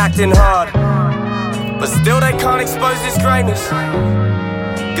bigger than acting hard. But still they can't expose this greatness,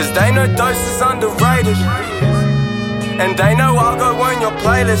 cause they know Dose is underrated. And they know I'll go on your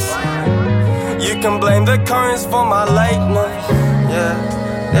playlist. You can blame the currents for my late nights.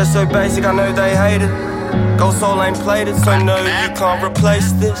 Yeah, they're so basic, I know they hate it. Gold soul ain't played it, so no, you can't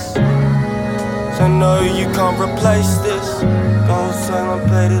replace this. So no, you can't replace this. Gold soul ain't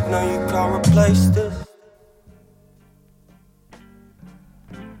played it, no, you can't replace this.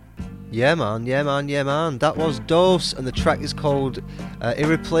 Yeah man, yeah man, yeah man. That was Dose, and the track is called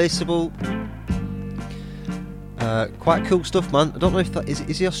Irreplaceable. Quite cool stuff, man. I don't know if that is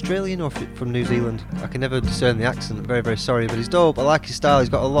he Australian or from New Zealand. I can never discern the accent. Very, very sorry, but he's dope. I like his style. He's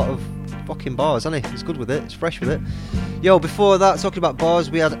got a lot of fucking bars, hasn't he? He's good with it. He's fresh with it. Yo, before that, talking about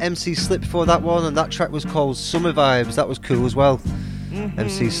bars, we had MC Slip before that one, and that track was called Summer Vibes. That was cool as well.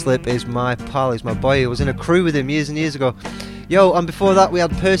 MC Slip is my pal. He's my boy. I was in a crew with him years and years ago. Yo, and before that we had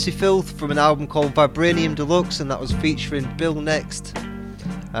Percy Filth from an album called Vibranium Deluxe, and that was featuring Bill Next,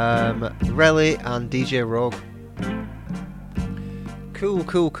 Relly and DJ Rogue.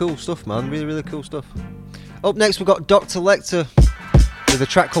 Cool stuff, man. Really, really cool stuff. Up next we've got Dr. Lecter with a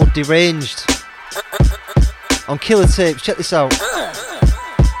track called Deranged on Killa Tapes. Check this out.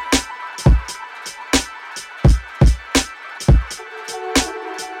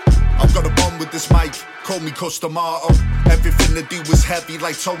 I've got a bomb with this mic, call me Customato. Everything to do is heavy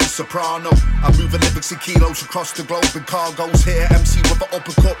like Tony Soprano. I'm moving lyrics in kilos across the globe in cargoes. Here MC with an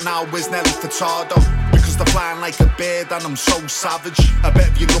uppercut, now where's Nelly Furtado? Because they're flying like a bird and I'm so savage. I bet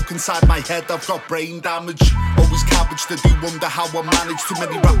if you look inside my head I've got brain damage. Always cabbage, they do wonder how I manage. Too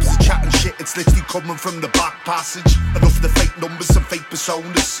many rappers are chatting shit, it's literally coming from the back passage. Enough of the fake numbers and fake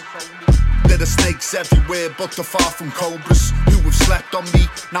personas. There are snakes everywhere, but they're far from cobras. Who have slept on me,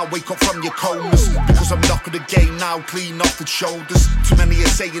 now wake up from your comas. Because I'm knocking the game now, clean off the shoulders. Too many are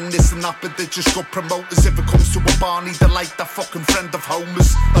saying this and that, but they're just good promoters. If it comes to a Barney, they're like that fucking friend of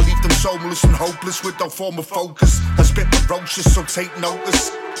Homer's. I leave them soulless and hopeless with no form of focus. I spit ferocious, so take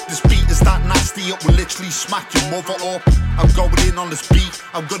notice. This beat is that nasty, it will literally smack your mother up. I'm going in on this beat,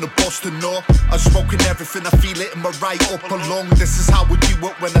 I'm gonna bust a nut. I'm smoking everything, I feel it in my right upper lung. This is how I do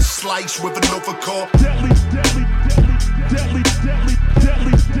it when I slice with another cup. Deadly, deadly, deadly, deadly,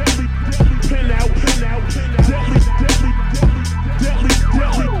 deadly, deadly, deadly, pin out, pin out, deadly, deadly, deadly,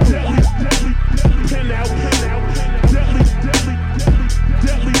 deadly, deadly, deadly, pin out, pin out, deadly, deadly,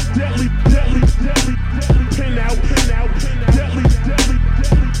 deadly, deadly, deadly, deadly, pin out, pin out, deadly, deadly,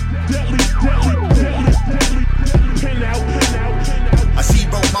 deadly, deadly, deadly, deadly, pin out, pin out. I see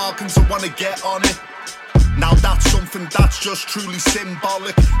road markings, I wanna get on it. Now that's something that's just truly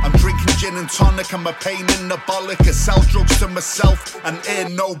symbolic. I'm drinking gin and tonic, I'm a pain in the bollock. I sell drugs to myself and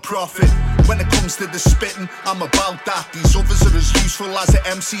earn no profit. When it comes to the spitting, I'm about that. These others are as useful as an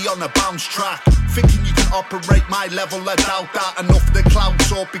MC on a bounce track. Thinking you can operate my level, I doubt that. Enough of the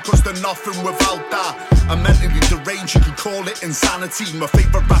clouds up because they're nothing without that. I'm mentally deranged, you could call it insanity. My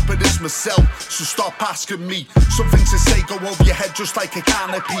favourite rapper is myself, so stop asking me. Some things to say go over your head just like a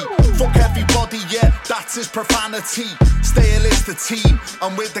canopy. Fuck everybody, yeah, that's his profanity. Stay ill is the team,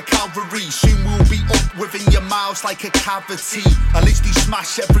 I'm with the cavalry. Soon we'll be up within your mouths like a cavity. At least he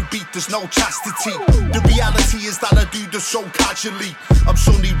smash every beat, there's no chastity. The reality is that I do this so casually. I'm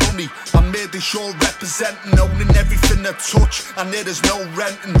Sonny Runny, I'm made this show representing, owning everything I touch, and there is no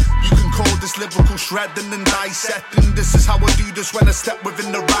renting. You can call this lyrical shredding and dissecting. This is how I do this when I step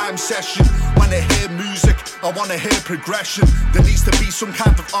within the rhyme session. When I hear music, I wanna hear progression. There needs to be some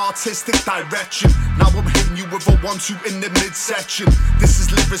kind of artistic direction. Now I'm hitting you with a 1-2 in the midsection. This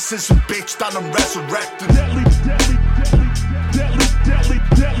is lyricism, bitch, that I'm resurrecting. Deadly, deadly, deadly, deadly, deadly,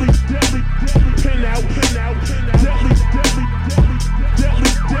 deadly, deadly, pin out, pin out, deadly, deadly,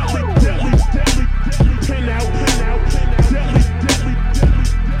 deadly, deadly, deadly, deadly, pin out, pin out, deadly, deadly,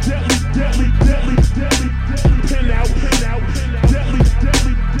 deadly,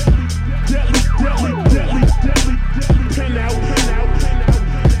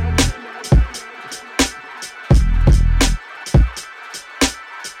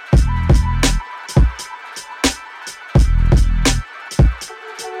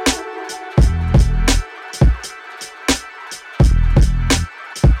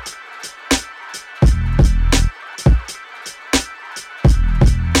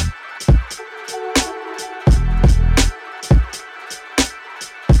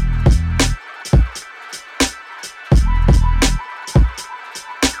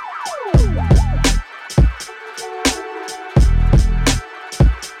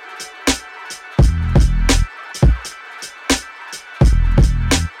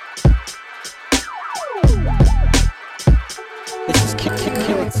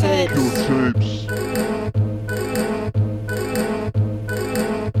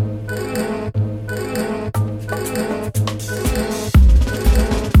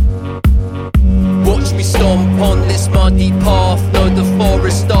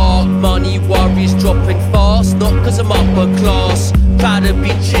 dropping fast, not cause I'm upper class. Proud to be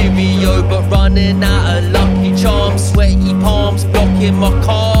Cheerio, but running out of lucky charms. Sweaty palms blocking my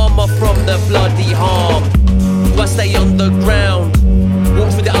karma from the bloody harm. Do I stay underground,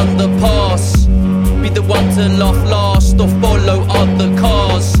 walk through the underpass, be the one to laugh last or follow other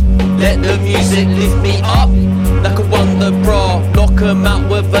cars? Let the music lift me up like a wonder bra. Knock 'em out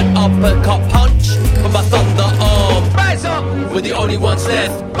with an uppercut punch from my thunder arm. Rise up, we're the only ones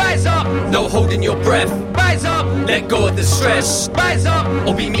left. Rise up, no holding your breath. Rise up, let go of the stress. Rise up,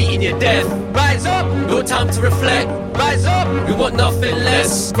 or be meeting your death. Rise up, no time to reflect. Rise up, we want nothing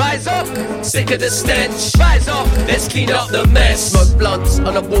less. Rise up, sick of the stench. Rise up, let's clean up the mess. Smoke blunts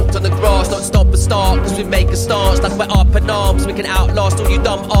and I've walked on the grass. Don't stop and start, cause we make a stance. Like we're up in arms, we can outlast all you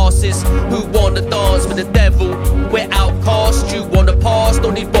dumb asses who wanna dance with the devil. We're outcast, you wanna pass.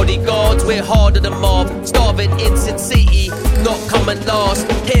 Don't need bodyguards, we're harder than Marv. Starving in Sin City, not coming last.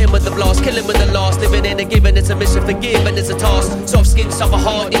 Hit him with the blast, kill him with the last. Living in a given, it's a mission, forgiven, it's a task. Soft skin, suffer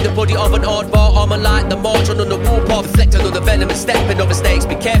heart, need the body of an aardvark. Armor like the march on the wall path. Reflecting on the venom and stepping on mistakes.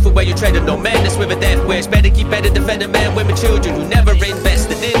 Be careful where you're treading on madness with a death wish. Better keep better defending men, women, children who never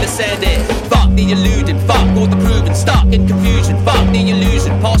invested in the Senate. Fuck the eluding, fuck all the proving. Stuck in confusion, fuck the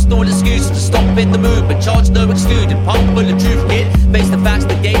illusion. Past all excuses to stop in the movement. Charge no excluding, pump full of truth, kid. Face the facts,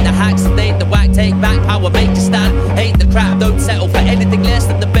 the gate, the hacks, the date, the whack. Take back power, make you stand. Hate the crap, don't settle for anything less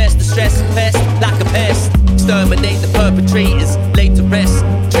than the best. The stress and pest, like a pest. Exterminate the perpetrators, laid to rest.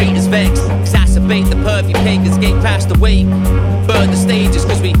 Traitors vex, exacerbate the pervy pagans, gate crash the wave. Burn the stages,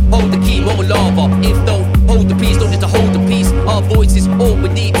 cause we hold the key, more lava. If don't hold the peace, don't need to hold the peace. Our voices, all we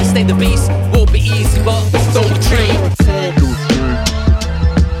need to stay the beast. Won't be easy, but so we train.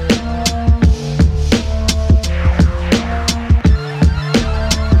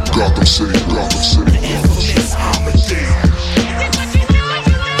 Gotham City, Gotham City, Gotham City.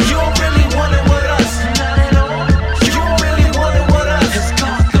 You don't really want it with us. You don't really want it with us.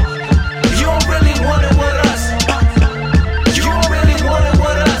 You don't really want it with us. You don't really want it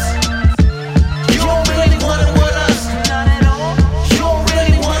with us. You don't really want it with us. You don't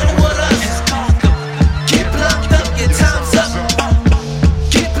really want it with us. Get locked up, your time's up.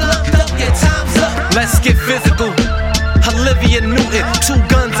 Get locked up, your time's up. Let's get physical. Olivia Newton, 2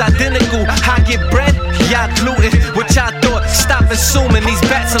 guns identical. I get bread, y'all gluten. What y'all thought? Stop assuming these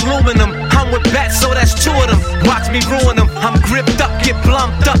bats aluminum. I'm with bats, so that's 2 of them. Watch me ruin them. I'm gripped up, get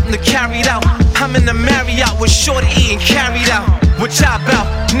blumped up and carried out. I'm in the Marriott with Shorty eating carried out. What y'all about?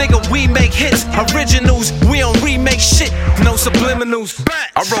 Nigga, we make hits, originals. We don't remake shit, no subliminals.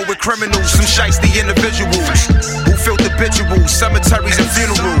 I roll with criminals, some shiesty individuals who filth habituals, cemeteries and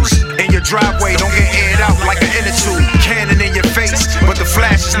funerals. In your driveway, don't get aired out like an inner tube. Cannon in your face, but the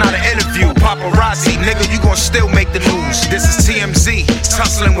flash is not an interview. Paparazzi, nigga, you gon' still make the news. This is TMZ,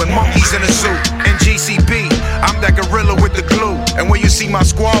 tussling with monkeys in a zoo. In GCB, I'm that gorilla with the glue. And when you see my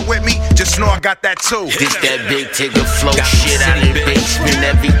squad with me, just know I got that too. This that big tigger flow shit out in the basement.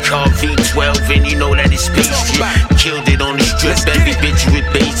 Every car V12 and you know that it's spaceship. Killed it on the strip, every bitch with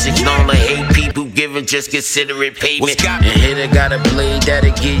basics. All the hate people giving, just consider it payment. And hitter got a blade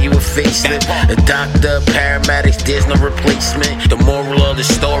that'll give you a facelift. A doctor, paramedics, there's no replacement. The moral of the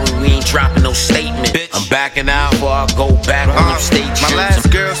story, we ain't dropping no statement. I'm backing out before I go back on them stage My trips.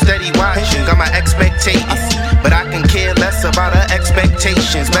 last girl steady watching, got my expectations, but I can care less about her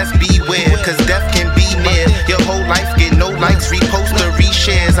expectations. Best beware, cause death can be near. Your whole life get no likes, repost or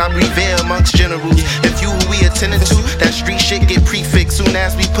reshares. I'm revered amongst generals. If you who we attended to, that street shit get prefixed. Soon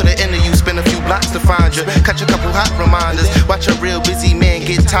as we put it into you, spin a few blocks to find you. Catch a couple hot reminders. Watch a real busy man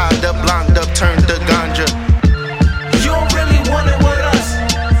get tied up, blind up, turned to ganja. You don't really want it with us.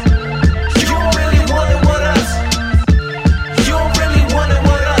 You don't really want it with us. You don't really want it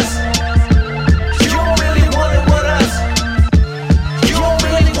with us. You don't really want it with us. You don't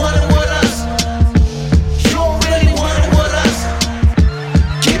really want it with us. You don't really want it with us.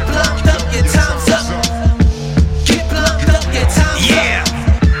 Get locked up, your time's up. Get locked up, your time's up. Yeah,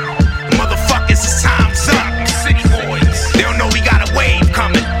 motherfuckers, it's time's up. City boys, they don't know we got a wave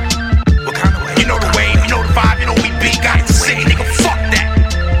coming. What kind of wave? You know the wave, you know the vibe, you know we be. Got it to city, nigga, fuck that.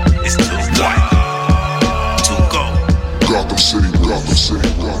 It's 2 what? 2 go. Gotham City, Gotham City,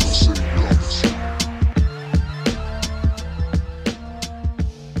 Gotham City, Gotham City.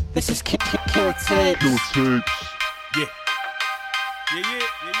 This is Killa Tapes. Killa Tapes. Yeah.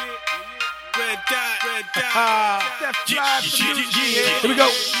 Red dot. Here we go.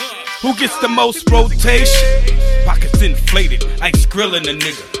 Who gets the most rotation? Pockets inflated, ice grilling a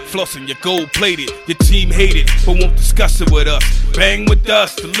nigga. Flossing your gold plated, your team hated, but won't discuss it with us. Bang with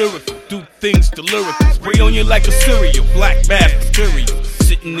us, the lyrical, do things the lyrical. Spray on you like a cereal, black bath material.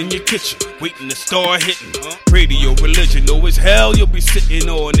 Sitting sitting in your kitchen, waiting to start hitting. Radio religion, know as hell you'll be sitting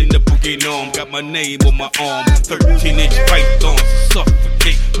on in the boogie norm. Got my name on my arm, 13-inch pythons to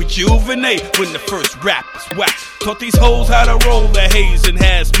suffocate, rejuvenate when the first rap is whack. Taught these hoes how to roll the haze and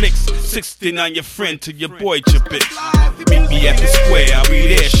has mixed. 69 your friend to your boy Jabit. Meet me at the square, I'll be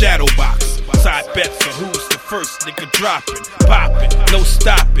there, shadow box. Side bets for who's the first nigga dropping, popping, no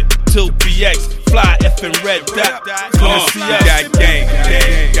stopping. Till BX, fly effing red dot. Gonna see us. Got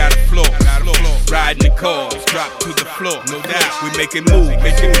gang, got a floor. Riding the cars, drop to the floor. No doubt, we making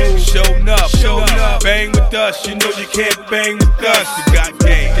moves, showing up. Bang with us, you know you can't bang with us. You got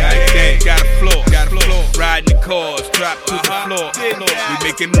gang, got a floor. Riding the cars, drop to the floor. We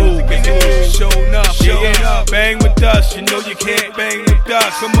making moves, showing up. Bang with us, you know you can't bang with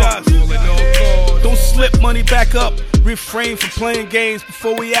us. Come on, don't slip money back up. Refrain from playing games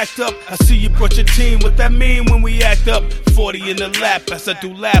before we act up. I see you brought your team, what that mean when we act up? 40 in the lap as I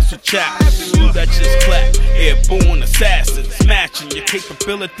do laps with chaps. That just clap, airborne assassins, matching your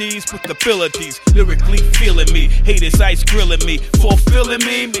capabilities with abilities. Lyrically feeling me, haters ice grilling me, fulfilling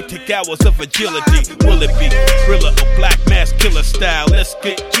me, may take hours of agility. Will it be thriller or black mask killer style? Let's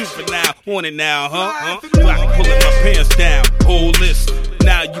get juvenile on it now, huh? Block pulling my pants down, whole list.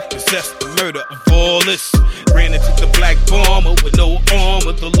 Now you possess the murder of all this. Ran into the black bomber with no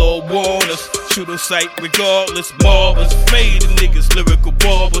armor. The Lord warned us. Shoot on sight regardless. Marvelous. Fade the niggas, lyrical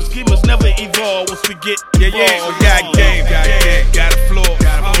barbers. Gamers never evolve once we get involved. We got game, got a floor.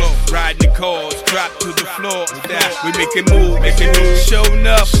 Riding the cars, drop to the floor. We making moves, showing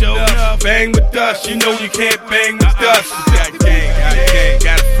up. Bang with us, you know you can't bang with us. We got game,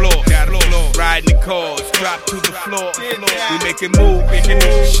 got a floor. Riding the cars, drop to the floor. We making moves,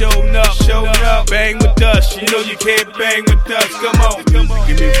 showing up. Bang with us, you know you can't bang with us. Come on,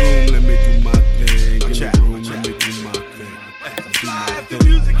 give me room, let me do my thing. Give me room, let me do my thing.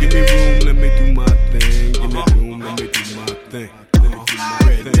 Give me room, let me do my thing. Give me room, let me do my thing.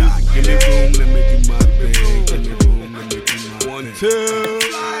 Give me room, let me do my thing. Give me room, let me do my thing. 1, 2.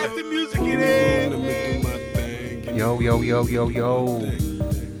 Let the music get in. Let me do my thing. Yo.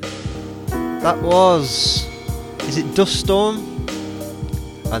 That was, is it Dust Storm?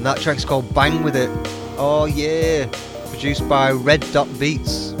 And that track's called Bang With It. Oh yeah, produced by Red Dot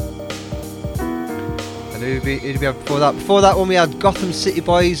Beats. And who'd be before that? Before that one we had Gotham City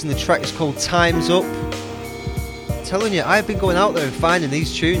Boys and the track is called Time's Up. I'm telling you, I've been going out there and finding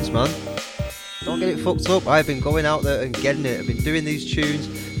these tunes, man. Don't get it fucked up, I've been going out there and getting it. I've been doing these tunes,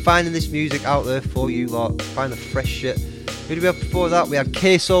 finding this music out there for you lot, find the fresh shit. Who did we have before that? We had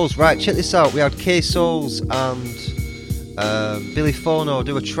K-Souls. Right, check this out. We had K-Souls and Billy Fono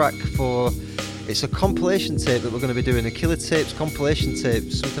do a track for... It's a compilation tape that we're going to be doing. A Killa Tapes compilation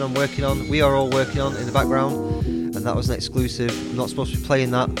tape. Something I'm working on. We are all working on in the background. And that was an exclusive. I'm not supposed to be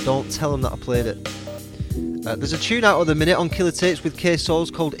playing that. Don't tell them that I played it. There's a tune out of the minute on Killa Tapes with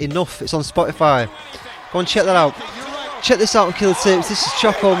K-Souls called Enough. It's on Spotify. Go and check that out. Check this out on Killa Tapes. This is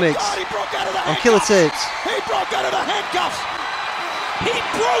Choco Mix on Killa Tapes. He broke out of the handcuffs. He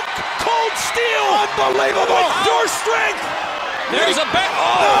broke cold steel. Unbelievable. Your strength. There's a bat.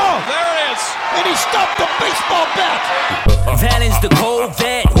 Oh, there it is. And he stopped the baseball bat. That is the cold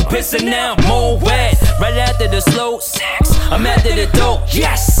vet who pissing out more wet. Right after the slow sex, I'm after the dope.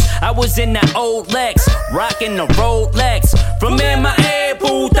 Yes, I was in that old Lex, rocking the Rolex. From in my air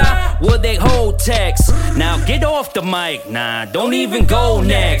puta, will they hold text? Now get off the mic, nah, don't even go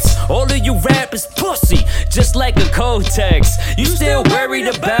next. All of you rappers pussy, just like a Kotex. You still worried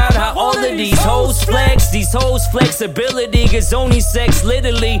about how all of these hoes flex? These hoes flexibility is only sex,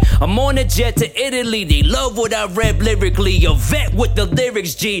 literally. I'm on a jet to Italy, they love what I rap lyrically. A vet with the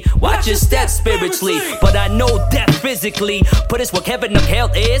lyrics, G. Watch your steps spiritually, but I know death physically. But it's what Kevin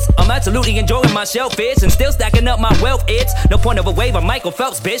health is. I'm absolutely enjoying my shellfish and still stacking up my wealth. It's no point of a wave, I'm Michael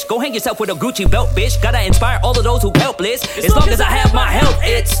Phelps, bitch. Go hang yourself with a Gucci belt, bitch. Gotta inspire all of those who helpless. As long as I have my health,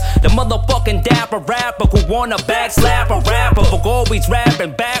 it's the motherfucking dapper rapper who wanna backslap a rapper for always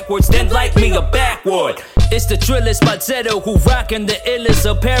rapping backwards, then like me a backward. It's the trillest falsetto who rockin' the illest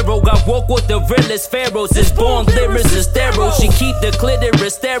apparel. Got walk with the realest pharaohs. Is born lyricist sterile. She keep the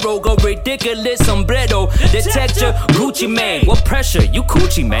clitoris sterile. Go ridiculous sombrero. The texture Gucci Mane. What pressure? You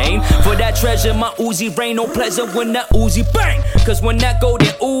coochie man. For that treasure, my Uzi rain. No pleasure when that Uzi bang. Cause when that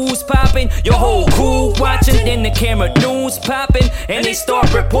golden ooze poppin', your whole crew watching. Then the camera news poppin', and they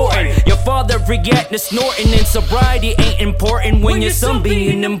start reporting. Your father reactin' snorting, and sobriety ain't important when your son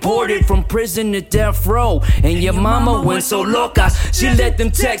being imported from prison to death row. loco. And your mama went so loca, she let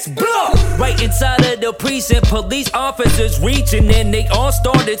them texts blow. Right inside of the precinct, police officers reaching and they all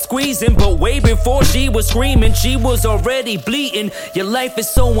started squeezing. But way before she was screaming, she was already bleeding. Your life is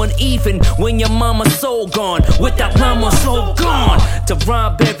so uneven when your mama's so gone. Without mama so gone. To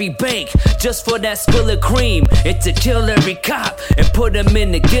rob every bank just for that spill of cream. And to kill every cop and put him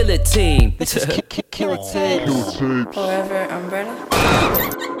in the guillotine. This is Killa Tapes. Forever Umbrella.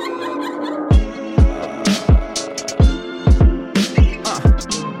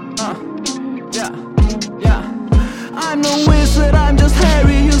 I'm no wizard, I'm just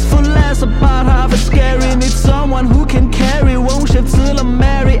Harry. Useful less about half as scary. Need someone who can carry. Won't shift till I'm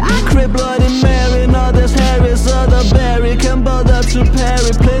married. I crib Bloody Mary. Not as Harry's other berry. Can bother to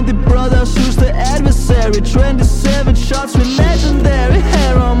parry. Plenty brothers who's the adversary. 27 shots with legendary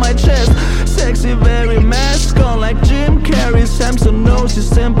hair on my chest. Sexy, very mask on like Jim Carrey. Samson knows he's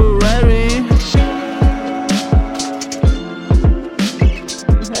temporary.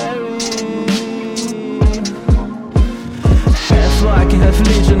 Half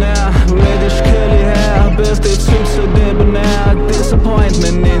legionnaire, reddish curly hair. Birthday trips so debonair.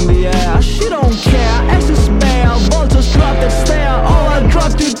 Disappointment in the air. She don't care, access spare. Vultures drop that stare. Oh, I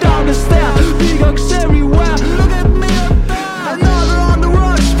dropped you down the stair. Peacocks everywhere. Look at me up there. Another on the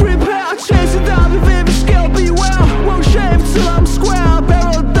rocks, prepare. Chase it down with every scale, beware. Won't shave till I'm square.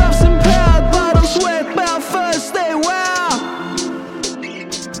 Barrel duffs impaired. Bottles wet, bare first they wear.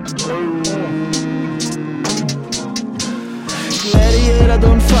 Gladiator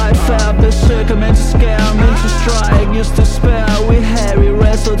don't fight fair. Berserker meant to scare, meant to strike, used to spare. We Harry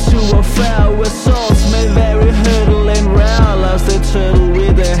wrestle to a fair. Where souls may vary, hurdle and rare. Lost the turtle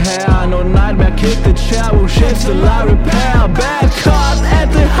with their hair. No nightmare, kick the chair. Will shift the lie repair. Bad caught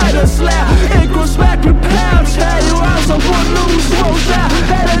at the height of slayer. It goes back repair. Tell you I'm so one loose rolls there.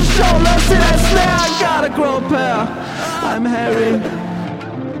 Head and shoulders in that snare. I gotta grow a pair. I'm Harry,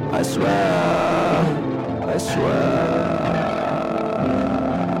 I swear, I swear.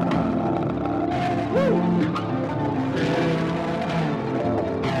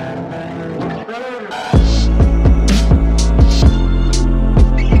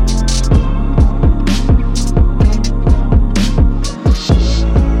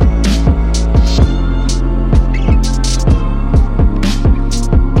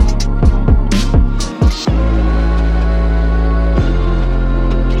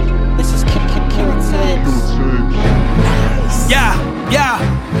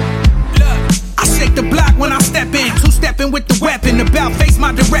 With the weapon, about face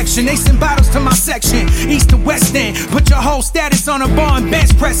my direction. They send bottles to my section, east to west end. Put your whole status on a bar and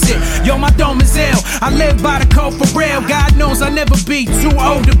bench press it. Yo, my dome is ill. I live by the code for real. God knows I'll never be too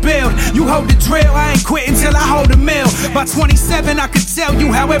old to build. You hold the drill, I ain't quitting till I hold a mill. By 27, I could tell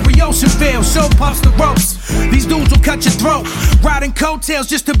you how every ocean feels. Show pumps the ropes. These dudes will cut your throat. Riding coattails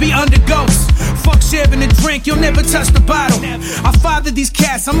just to be under ghosts. Fuck sharing a drink, you'll never touch the bottle. I father these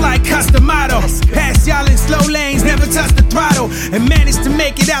cats, I'm like Customato. Pass y'all in slow lanes, never touch the throttle. And managed to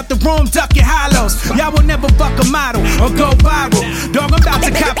make it out the room, ducking hollows. Y'all will never fuck a model or go viral. Dog, I'm about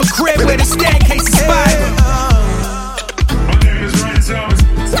to cop a crib where the staircase is spiral. My name is Ryan Thomas.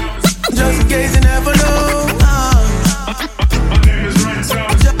 Just in case you never know. My name is Ryan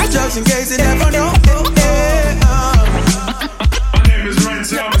Thomas. Just in case you never know. My name is Ryan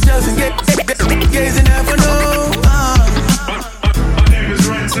Thomas. Just in case you never know. My name is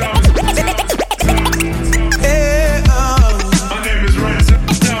Ryan Thomas.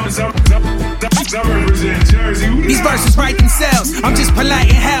 These verses write themselves, I'm just polite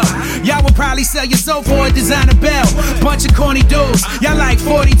in hell. Y'all will probably sell your soul for a designer bell. Bunch of corny dudes, y'all like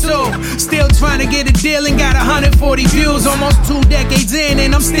 42. Still trying to get a deal and got 140 views. Almost 2 decades in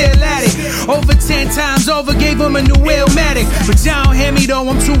and I'm still at it. Over 10 times over, gave them a new Illmatic. But y'all don't hear me though,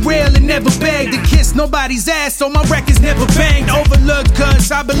 I'm too real and never begged to kiss nobody's ass, so my records never banged. Overlooked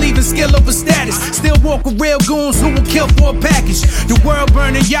cause I believe in skill over status. Still walk with real goons who will kill for a package. The world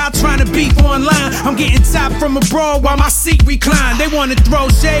burning, y'all trying to beef online. I'm getting top from abroad while my seat recline. They wanna throw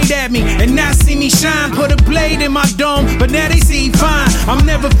shade at me and not see me shine. Put a blade in my dome, but now they see fine. I'm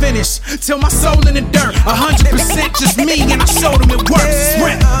never finished till my soul in the dirt. 100% just me and I show them it works.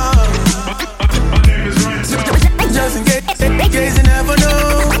 Rent. My name is Ryan Thomas. Just in case you never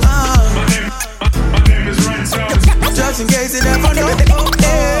know. My name is Ryan Thomas. Just in case you never know. My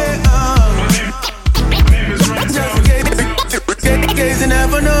name is Ryan Thomas. Just in case you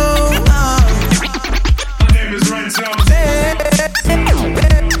never know. My name is Ryan Thomas.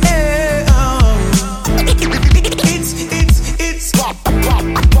 It's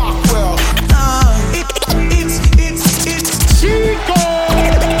Rockwell. It's Chico.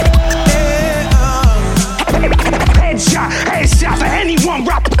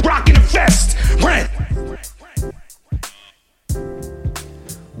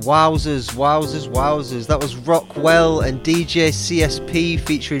 Wowzers. That was Rockwell and DJ CSP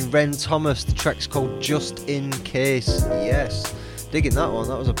featuring Ren Thomas. The track's called Just In Case. Yes, digging that one.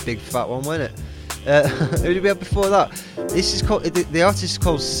 That was a big fat one, wasn't it? Who did we have before that? This is called, the artist is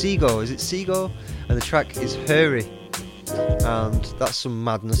called Seago. Is it Seago? And the track is Hurry. And that's some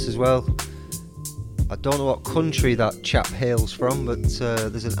madness as well. I don't know what country that chap hails from, but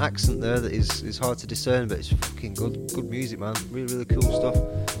there's an accent there that is hard to discern, but it's fucking good music, man. Really cool stuff.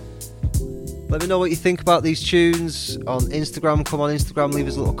 Let me know what you think about these tunes on Instagram. Come on Instagram, leave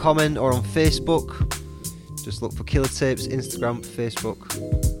us a little comment, or on Facebook. Just look for Killa Tapes, Instagram, Facebook.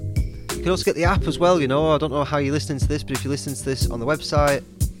 You can also get the app as well, you know. I don't know how you're listening to this, but if you're listening to this on the website,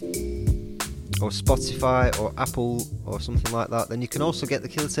 or Spotify or Apple or something like that, then you can also get the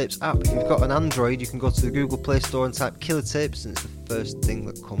Killa Tapes app. If you've got an Android, you can go to the Google Play Store and type Killa Tapes, and it's the first thing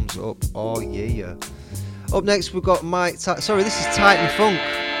that comes up. Oh yeah. Up next we've got this is Titan Funk.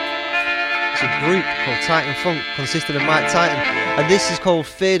 It's a group called Titan Funk consisting of Mike Titan, and this is called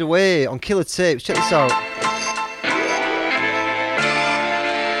Fade Away on Killa Tapes. Check this out.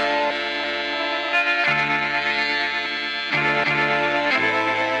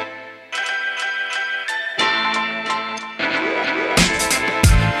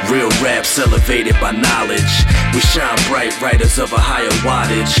 Real raps elevated by knowledge. We shine bright, writers of a higher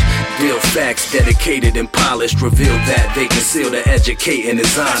wattage. Deal facts dedicated and polished. Reveal that they conceal the educating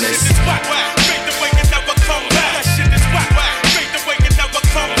is honest.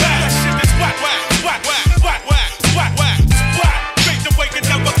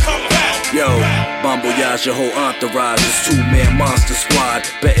 Yo, bon voyage, your whole entourage is two-man monster squad.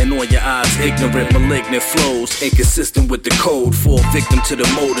 Betting on your odds, ignorant, malignant flows. Inconsistent with the code, fall victim to the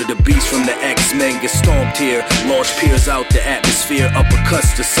mode of the beast from the X-Men. Get stomped here, launch peers out the atmosphere.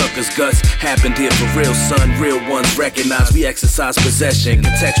 Uppercuts to suckers' guts, happened here for real, son. Real ones recognize we exercise possession.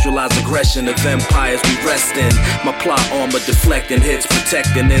 Contextualize aggression of empires we rest in. My plot armor deflecting hits,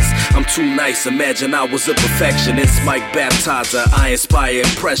 protecting this. I'm too nice, imagine I was a perfectionist. Mike Baptizer, I inspire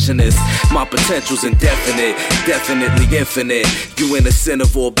impressionists. My potential's indefinite, definitely infinite. You innocent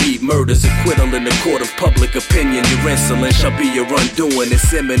of all beat murders, acquittal in the court of public opinion. Your insolence shall be your undoing,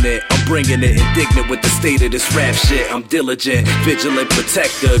 it's imminent. I'm bringing it indignant with the state of this rap shit. I'm diligent, vigilant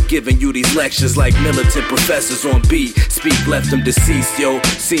protector, giving you these lectures like militant professors on beat. Speak left them deceased, yo.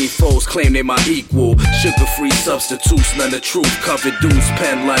 Seen foes claim they my equal. Sugar-free substitutes, none the truth. Covered dudes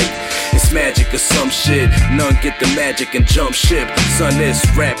pen like it's magic or some shit. None get the magic and jump ship. Son, this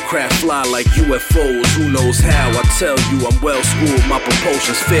rap craft fly like UFOs. Who knows how? I tell you, I'm well schooled. My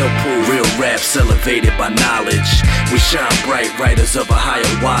propulsion's fail-proof. Real raps elevated by knowledge. We shine bright, writers of a higher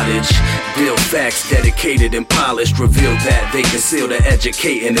wattage. Deal facts dedicated and polished. Reveal that they conceal the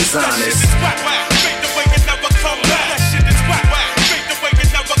educating is honest.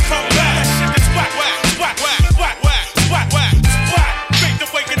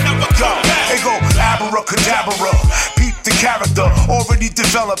 Abracadabra, peep the character already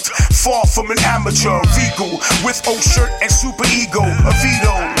developed, far from an amateur. Regal with O shirt and super ego, a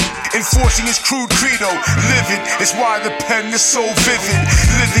veto, enforcing his crude credo. Living is why the pen is so vivid.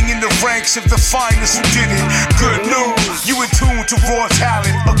 Living in the ranks of the finest who did it. Good news, you in tune to raw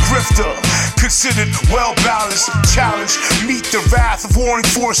talent. A grifter, considered well balanced. Challenge, meet the wrath of warring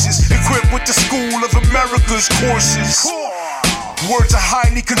forces. Equipped with the School of America's courses. Words are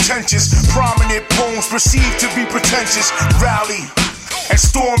highly contentious. Prominent poems perceived to be pretentious. Rally and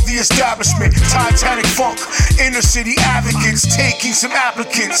storm the establishment. Titanic funk, inner city advocates taking some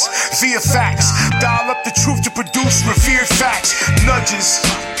applicants via fax. Dial up the truth to produce revered facts. Nudges,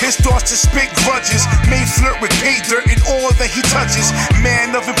 his thoughts to spit grudges. May flirt with pay dirt in all that he touches.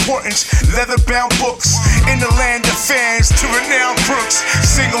 Man of importance, leather-bound books. In the land of fans to renowned crooks.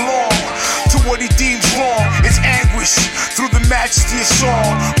 Sing along to what he deems wrong. It's anguish through the majesty of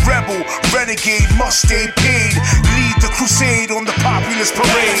song. Rebel, renegade, must stay paid. Lead the crusade on the populace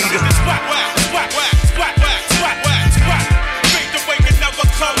parade.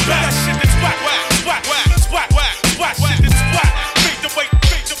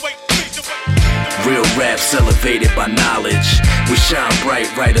 Real raps elevated by knowledge. We shine bright,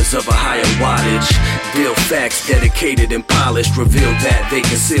 writers of a higher wattage. Deal facts dedicated and polished. Reveal that they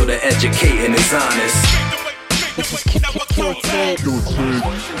conceal the educating is honest.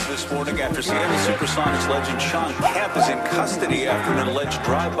 This morning after Seattle Supersonics legend Sean Kemp is in custody after an alleged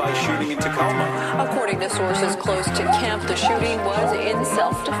drive-by shooting in Tacoma. According to sources close to Kemp, the shooting was in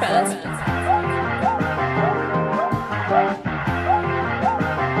self-defense.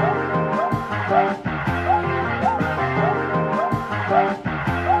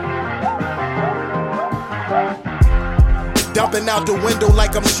 Jumping out the window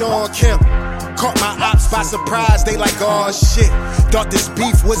like I'm Sean Kemp. Caught my ops by surprise, they like, oh shit. Thought this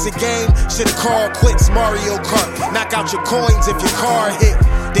beef was a game, should've called quits. Mario Kart, knock out your coins if your car hit.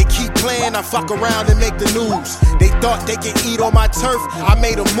 They keep playing, I fuck around and make the news. They thought they could eat on my turf, I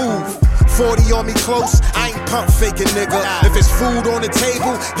made a move. 40 on me close, I ain't pump faking, nigga. If it's food on the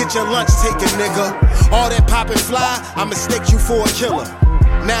table, get your lunch taken, nigga. All that pop and fly, I mistake you for a killer.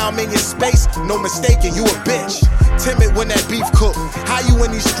 Now I'm in your space, no mistaking, you a bitch. Timid when that beef cook, how you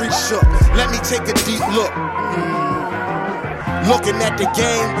in these streets shook? Let me take a deep look. Looking at the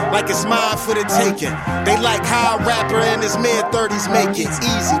game like it's mine for the taking. They like how a rapper in his mid-30s make it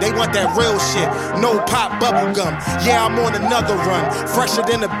easy. They want that real shit, no pop bubble gum. Yeah, I'm on another run, fresher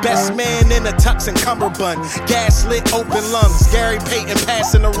than the best man in a tux and cummerbund. Gaslit, open lungs, Gary Payton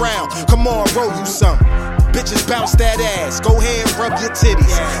passing around. Come on, roll you some. Bitches bounce that ass, go ahead and rub your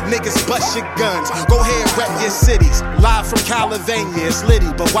titties. Niggas bust your guns, go ahead and rep your cities. Live from California, it's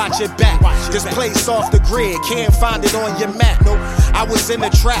litty, but watch it back. This place off the grid, can't find it on your map. Nope, I was in the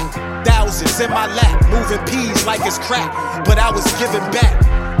trap, thousands in my lap. Moving peas like it's crap, but I was giving back.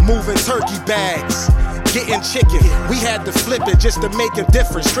 Moving turkey bags, getting chicken. We had to flip it just to make a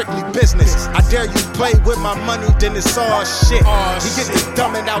difference, strictly business. I dare you play with my money, then it's all shit. He get the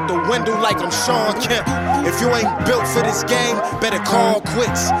dumbing out the window like I'm Sean Kemp. If you ain't built for this game, better call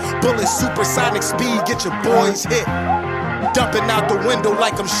quits. Bullet supersonic speed, get your boys hit. Dumping out the window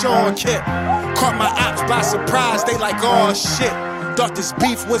like I'm Sean Kemp. Caught my ops by surprise, they like, oh shit. Thought this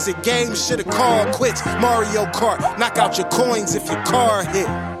beef was a game, should've called quits. Mario Kart, knock out your coins if your car hit.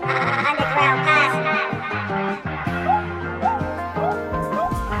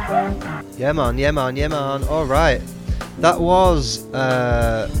 Yeah man. Alright. That was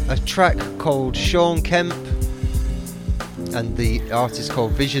a track called Sean Kemp, and the artist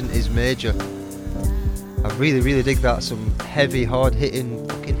called Vision is Major. I really dig that. Some heavy, hard hitting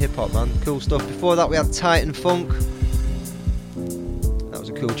fucking hip hop, man. Cool stuff. Before that we had Titan Funk. That was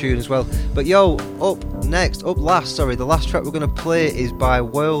a cool tune as well. But yo, the last track we're going to play is by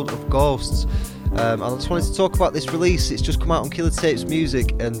World of Ghosts. I just wanted to talk about this release. It's just come out on Killa Tapes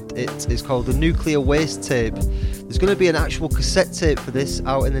Music, and it is called the Nuclear Waste Tape. There's going to be an actual cassette tape for this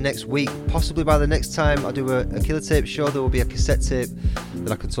out in the next week. Possibly by the next time I do a Killa Tape show, there will be a cassette tape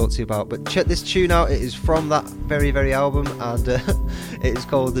that I can talk to you about. But check this tune out. It is from that very album, and it is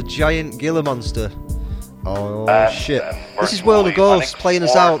called The Giant Gila Monster. Oh shit. This is World of Ghosts playing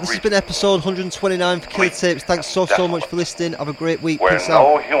us out. This has been episode 129 for Killa Tapes. Thanks so much for listening. Have a great week. Where Peace out.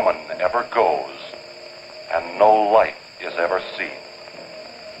 no human ever goes and no light is ever seen.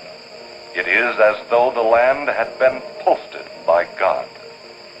 It is as though the land had been posted by God.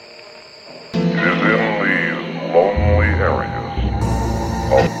 It is in these lonely areas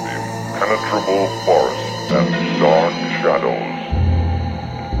of impenetrable forests and dark shadows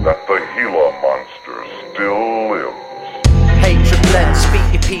that the Gila monster still lives. Hatred blends,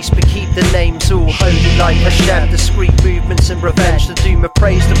 speak your peace but keep the names all holy like Hashem. Discreet movements and revenge, the doom of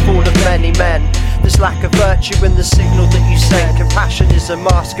praise, the fall of many men. There's lack of virtue in the signal that you send. Compassion is a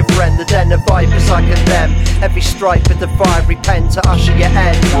mask of friend, the den of vipers I condemn. Every stripe with the fiery pen to usher your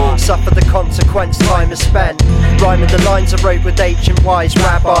end. Suffer the consequence time is spent. Rhyming the lines I wrote with ancient wise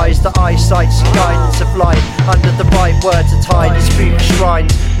rabbis. The eyesight's the guidance of light. Under the right words are tied as food for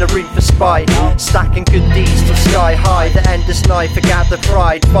shrines, no room for spite. Stacking good deeds till sky high. The endless knife for gather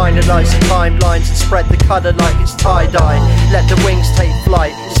pride. Finalise the timelines and spread the colour like it's tie-dye. Let the wings take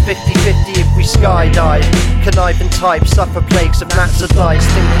flight. It's 50-50 if we skydive. Conniving types suffer plagues of gnats of dice.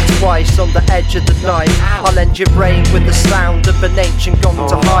 Thinking twice on the edge of the knife. I'll end your brain with the sound of an ancient gong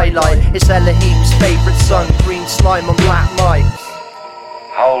to highlight. It's Elohim's favourite son, green slime on black mic.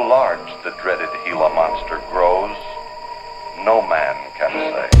 How large the dreaded Gila monster grows, no man can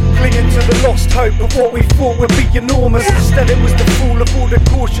say. Clinging to the lost hope of what we thought would be enormous. Instead it was the fool of all the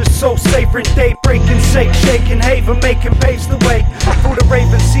cautious soul savoring day breaking sake, shaking haven, making paves the way for the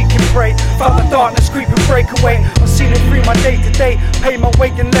ravens seeking prey. Found the darkness creeping breakaway. I've seen it through my day to day, pay my way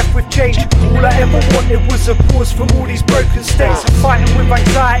and left with change. All I ever wanted was a pause from all these broken states. I'm fighting with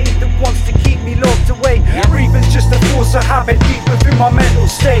anxiety that wants to keep me locked away. Breathing's just a force of habit deep within my mental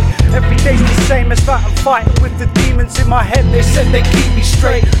state. Every day's the same as that I'm fighting with the demons in my head. They said they keep me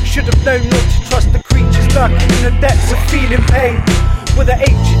straight. Should have known not to trust the creatures lurking in the depths of feeling pain. With the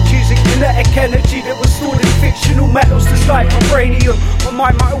ancient using kinetic energy that was stored in fictional metals that's like vibranium.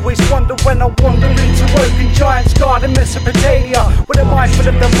 My mind might always wonder when I wander into open giants garden Mesopotamia. With a mindful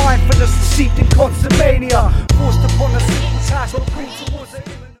of the mindfulness that seeped in constant mania. Forced upon a simple task, but